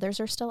 but others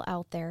are still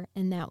out there,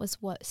 and that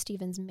was what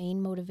Stephen's main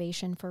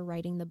motivation for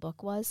writing the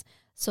book was,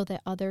 so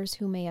that others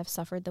who may have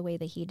suffered the way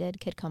that he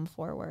did could come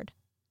forward.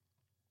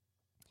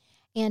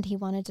 And he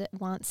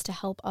wants to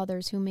help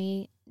others who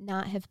may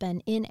not have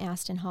been in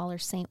Aston Hall or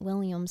St.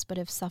 Williams, but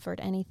have suffered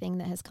anything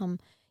that has come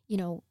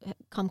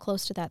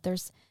close to that.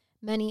 There's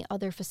many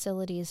other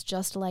facilities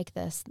just like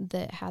this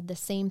that had the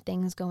same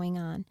things going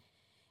on.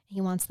 He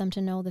wants them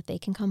to know that they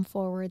can come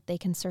forward, they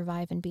can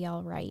survive and be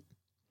all right.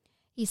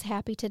 He's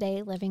happy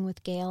today living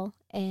with Gail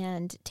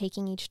and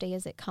taking each day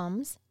as it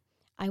comes.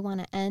 I want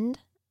to end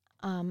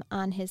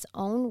on his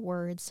own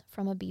words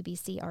from a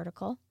BBC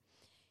article.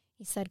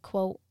 He said,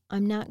 quote,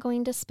 "I'm not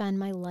going to spend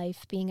my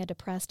life being a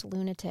depressed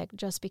lunatic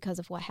just because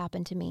of what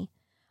happened to me.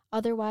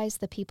 Otherwise,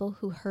 the people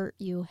who hurt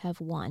you have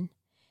won.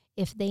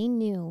 If they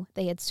knew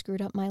they had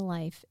screwed up my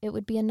life, it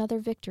would be another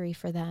victory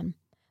for them.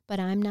 But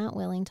I'm not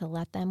willing to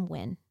let them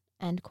win."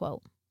 End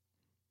quote.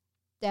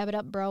 Dab it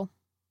up, bro.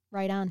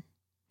 Right on.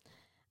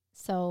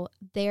 So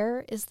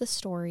there is the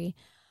story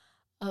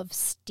of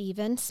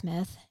Stephen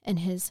Smith and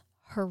his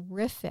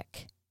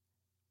horrific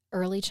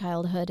early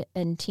childhood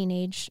and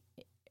teenage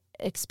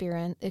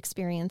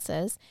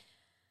experiences.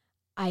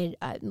 I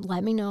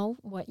let me know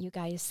what you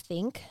guys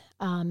think.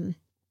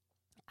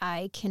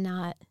 I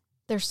cannot.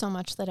 There's so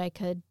much that I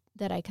could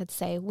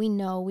say.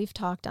 We've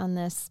talked on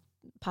this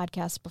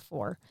podcast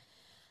before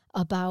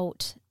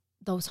about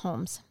those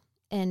homes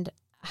and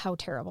how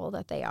terrible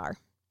that they are.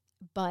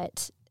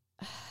 But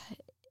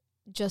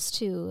just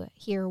to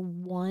hear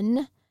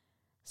one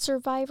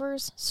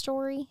survivor's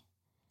story,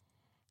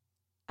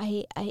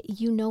 I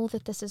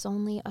that this is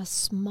only a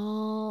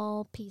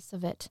small piece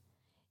of it.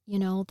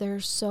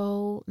 There's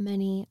so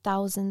many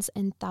thousands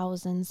and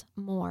thousands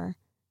more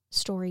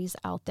stories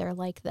out there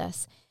like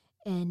this.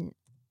 And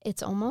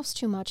it's almost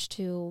too much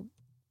to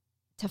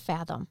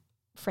fathom,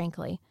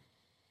 frankly.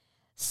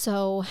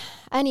 So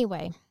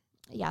anyway,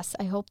 yes,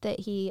 I hope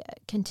that he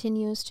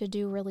continues to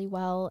do really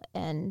well.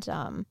 And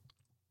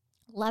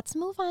let's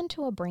move on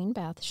to a brain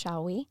bath,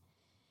 shall we?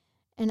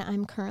 And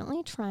I'm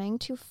currently trying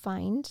to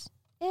find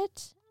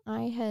it.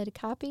 I had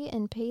copy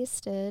and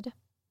pasted.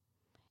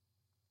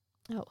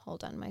 Oh,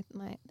 hold on.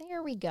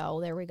 There we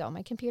go.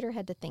 My computer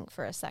had to think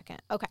for a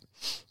second. Okay.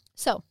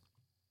 So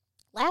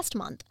last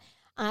month,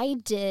 I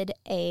did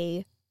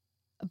a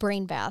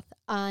brain bath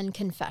on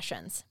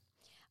confessions.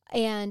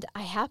 And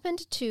I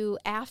happened to,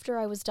 after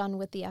I was done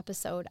with the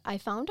episode, I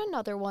found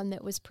another one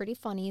that was pretty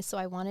funny, so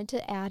I wanted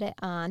to add it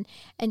on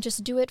and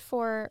just do it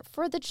for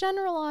the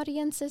general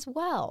audience as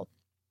well.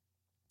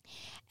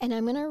 And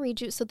I'm going to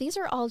read you. So these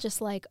are all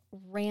just like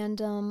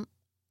random,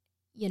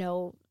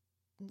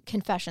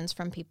 confessions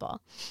from people.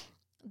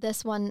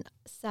 This one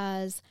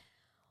says,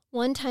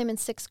 one time in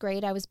 6th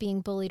grade, I was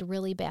being bullied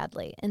really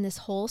badly, and this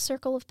whole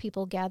circle of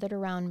people gathered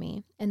around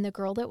me, and the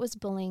girl that was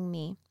bullying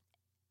me,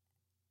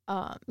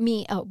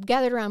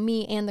 gathered around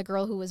me and the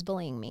girl who was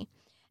bullying me.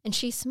 And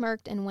she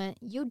smirked and went,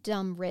 "You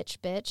dumb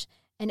rich bitch."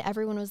 And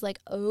everyone was like,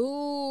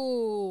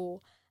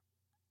 "Oh."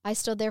 I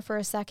stood there for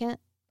a second,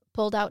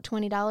 pulled out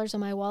 $20 in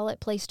my wallet,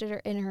 placed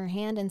it in her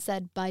hand, and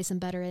said, "Buy some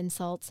better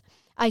insults."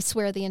 I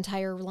swear the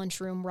entire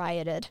lunchroom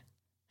rioted.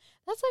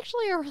 That's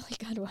actually a really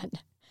good one.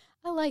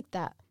 I like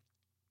that.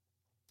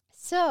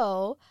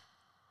 So,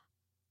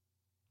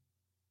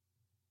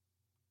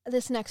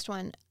 this next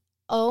one.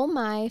 Oh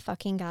my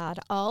fucking God.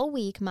 All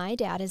week, my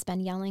dad has been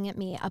yelling at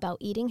me about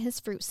eating his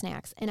fruit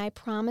snacks, and I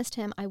promised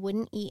him I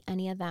wouldn't eat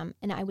any of them.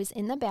 And I was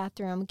in the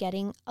bathroom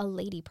getting a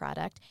lady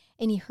product,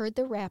 and he heard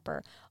the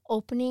wrapper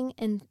opening,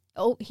 and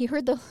he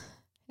heard the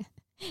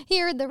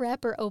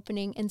wrapper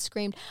opening and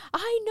screamed,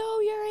 "I know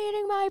you're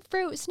eating my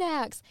fruit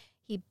snacks."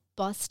 He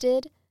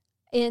busted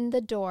in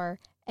the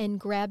door and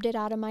grabbed it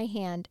out of my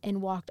hand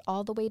and walked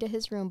all the way to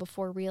his room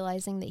before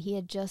realizing that he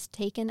had just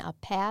taken a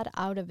pad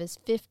out of his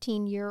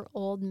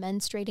 15-year-old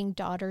menstruating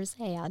daughter's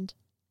hand.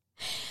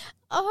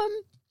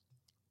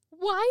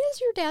 Why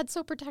is your dad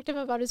so protective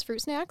about his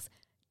fruit snacks?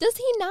 Does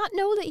he not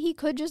know that he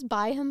could just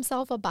buy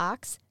himself a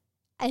box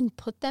and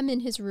put them in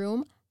his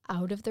room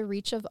out of the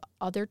reach of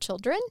other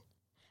children?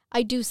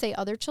 I do say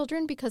other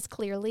children because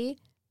clearly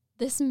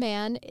this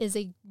man is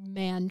a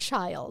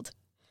man-child.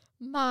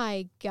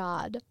 My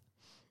God.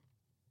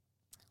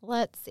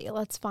 Let's see.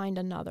 Let's find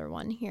another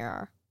one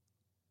here.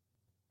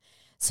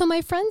 So my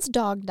friend's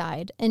dog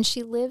died, and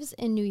she lives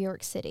in New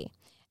York City.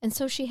 And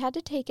so she had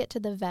to take it to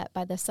the vet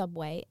by the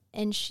subway,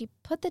 and she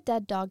put the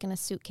dead dog in a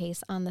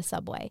suitcase on the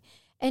subway.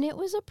 And it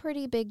was a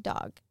pretty big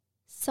dog.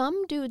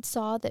 Some dude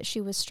saw that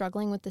she was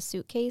struggling with the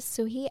suitcase,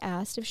 so he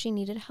asked if she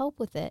needed help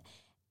with it.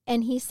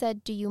 And he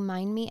said, "Do you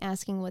mind me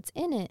asking what's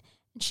in it?"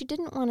 And she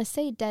didn't want to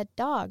say dead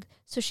dog,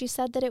 so she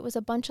said that it was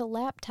a bunch of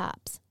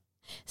laptops.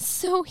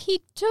 So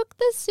he took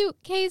the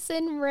suitcase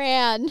and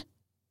ran.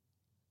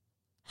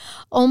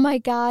 Oh my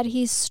God,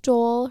 he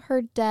stole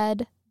her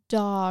dead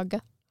dog,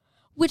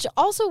 which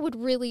also would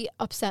really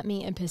upset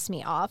me and piss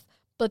me off.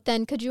 But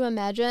then could you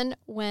imagine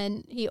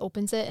when he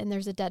opens it and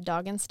there's a dead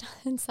dog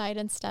inside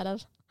instead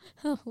of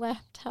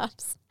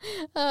laptops?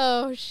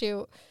 Oh,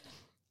 shoot.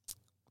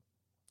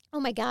 Oh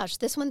my gosh,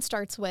 this one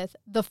starts with,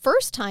 the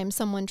first time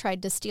someone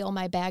tried to steal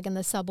my bag in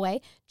the subway.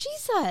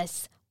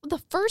 Jesus,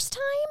 the first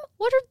time?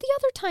 What are the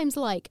other times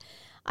like?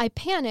 I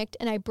panicked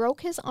and I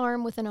broke his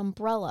arm with an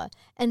umbrella.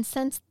 And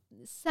since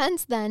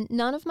then,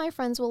 none of my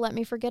friends will let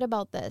me forget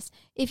about this.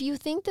 If you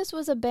think this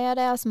was a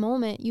badass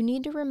moment, you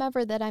need to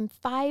remember that I'm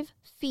 5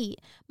 feet.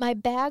 My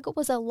bag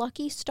was a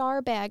Lucky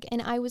Star bag,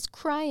 and I was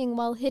crying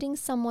while hitting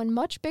someone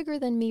much bigger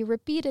than me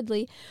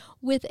repeatedly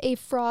with a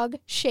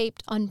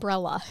frog-shaped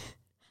umbrella.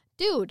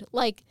 Dude,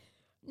 like,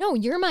 no,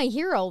 you're my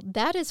hero.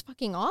 That is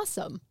fucking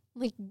awesome.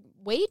 Like,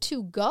 way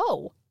to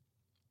go.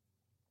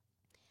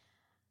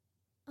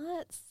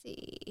 Let's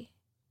see.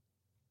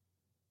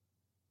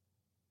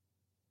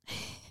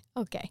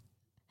 Okay.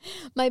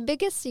 My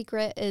biggest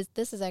secret is,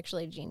 this is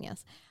actually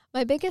genius.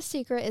 My biggest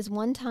secret is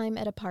one time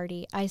at a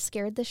party, I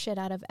scared the shit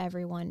out of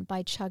everyone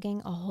by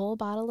chugging a whole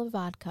bottle of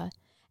vodka.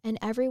 And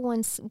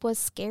everyone was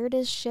scared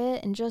as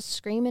shit and just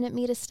screaming at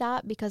me to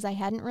stop because I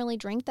hadn't really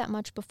drank that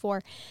much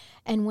before.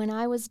 And when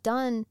I was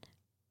done,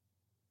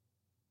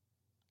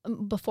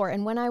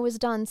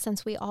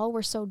 since we all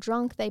were so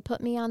drunk, they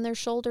put me on their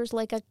shoulders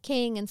like a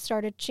king and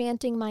started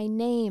chanting my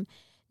name.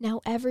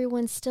 Now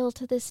everyone still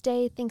to this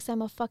day thinks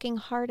I'm a fucking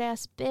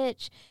hard-ass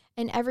bitch,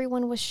 and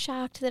everyone was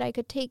shocked that I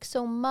could take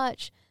so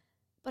much.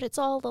 But it's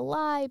all a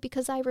lie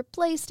because I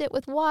replaced it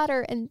with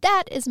water, and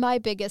that is my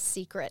biggest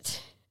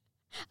secret.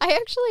 I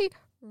actually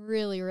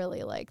really,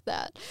 really like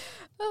that.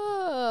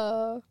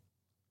 Oh.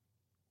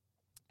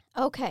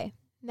 Okay,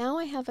 now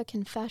I have a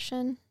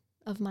confession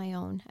of my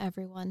own,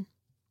 everyone.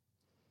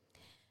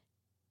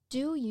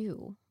 Do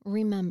you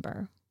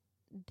remember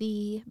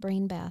the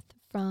brain bath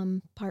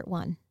from part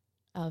 1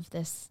 of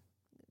this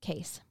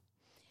case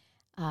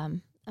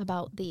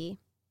about the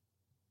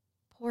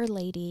poor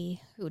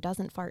lady who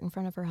doesn't fart in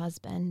front of her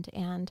husband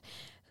and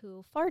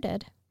who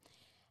farted,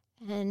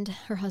 and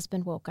her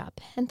husband woke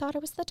up and thought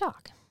it was the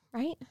dog,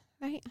 right?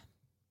 Right?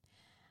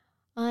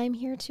 I'm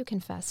here to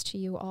confess to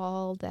you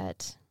all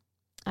that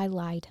I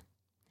lied.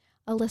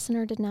 A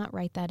listener did not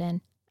write that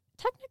in.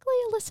 Technically,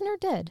 a listener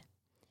did.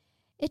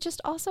 It just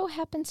also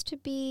happens to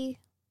be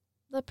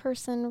the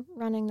person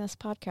running this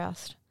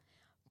podcast,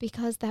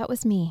 because that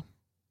was me.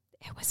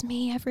 It was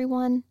me,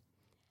 everyone.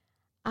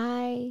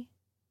 I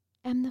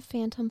am the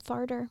phantom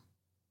farter.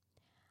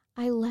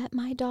 I let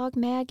my dog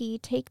Maggie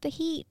take the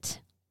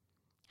heat.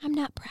 I'm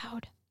not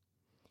proud,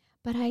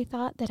 but I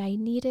thought that I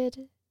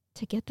needed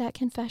to get that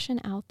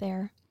confession out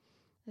there,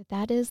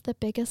 that is the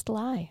biggest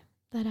lie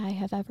that I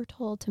have ever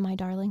told to my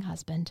darling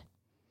husband,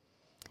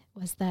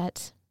 was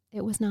that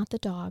it was not the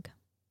dog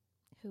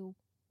who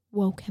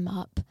woke him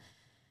up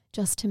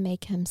just to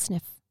make him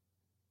sniff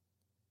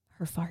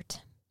her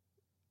fart.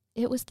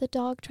 It was the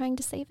dog trying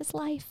to save his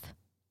life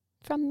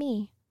from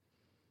me,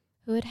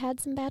 who had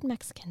had some bad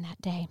Mexican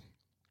that day.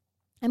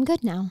 I'm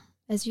good now.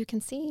 As you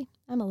can see,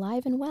 I'm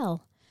alive and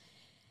well.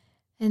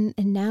 And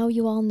now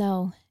you all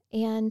know.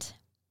 And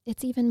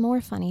it's even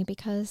more funny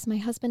because my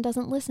husband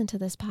doesn't listen to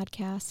this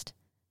podcast,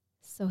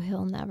 so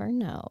he'll never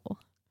know.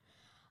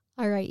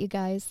 All right, you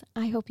guys,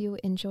 I hope you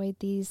enjoyed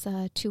these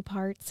 2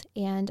 parts,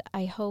 and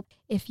I hope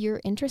if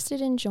you're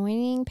interested in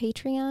joining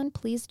Patreon,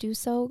 please do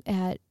so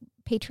at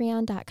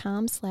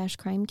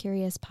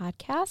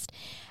patreon.com/crimecuriouspodcast.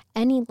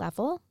 Any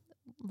level,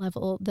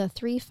 the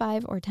 $3,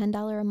 $5, or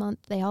 $10 a month,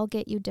 they all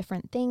get you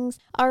different things.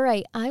 All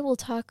right, I will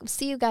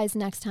see you guys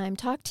next time.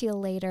 Talk to you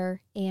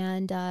later,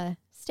 and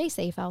stay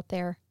safe out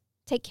there.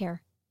 Take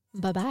care.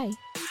 Bye-bye.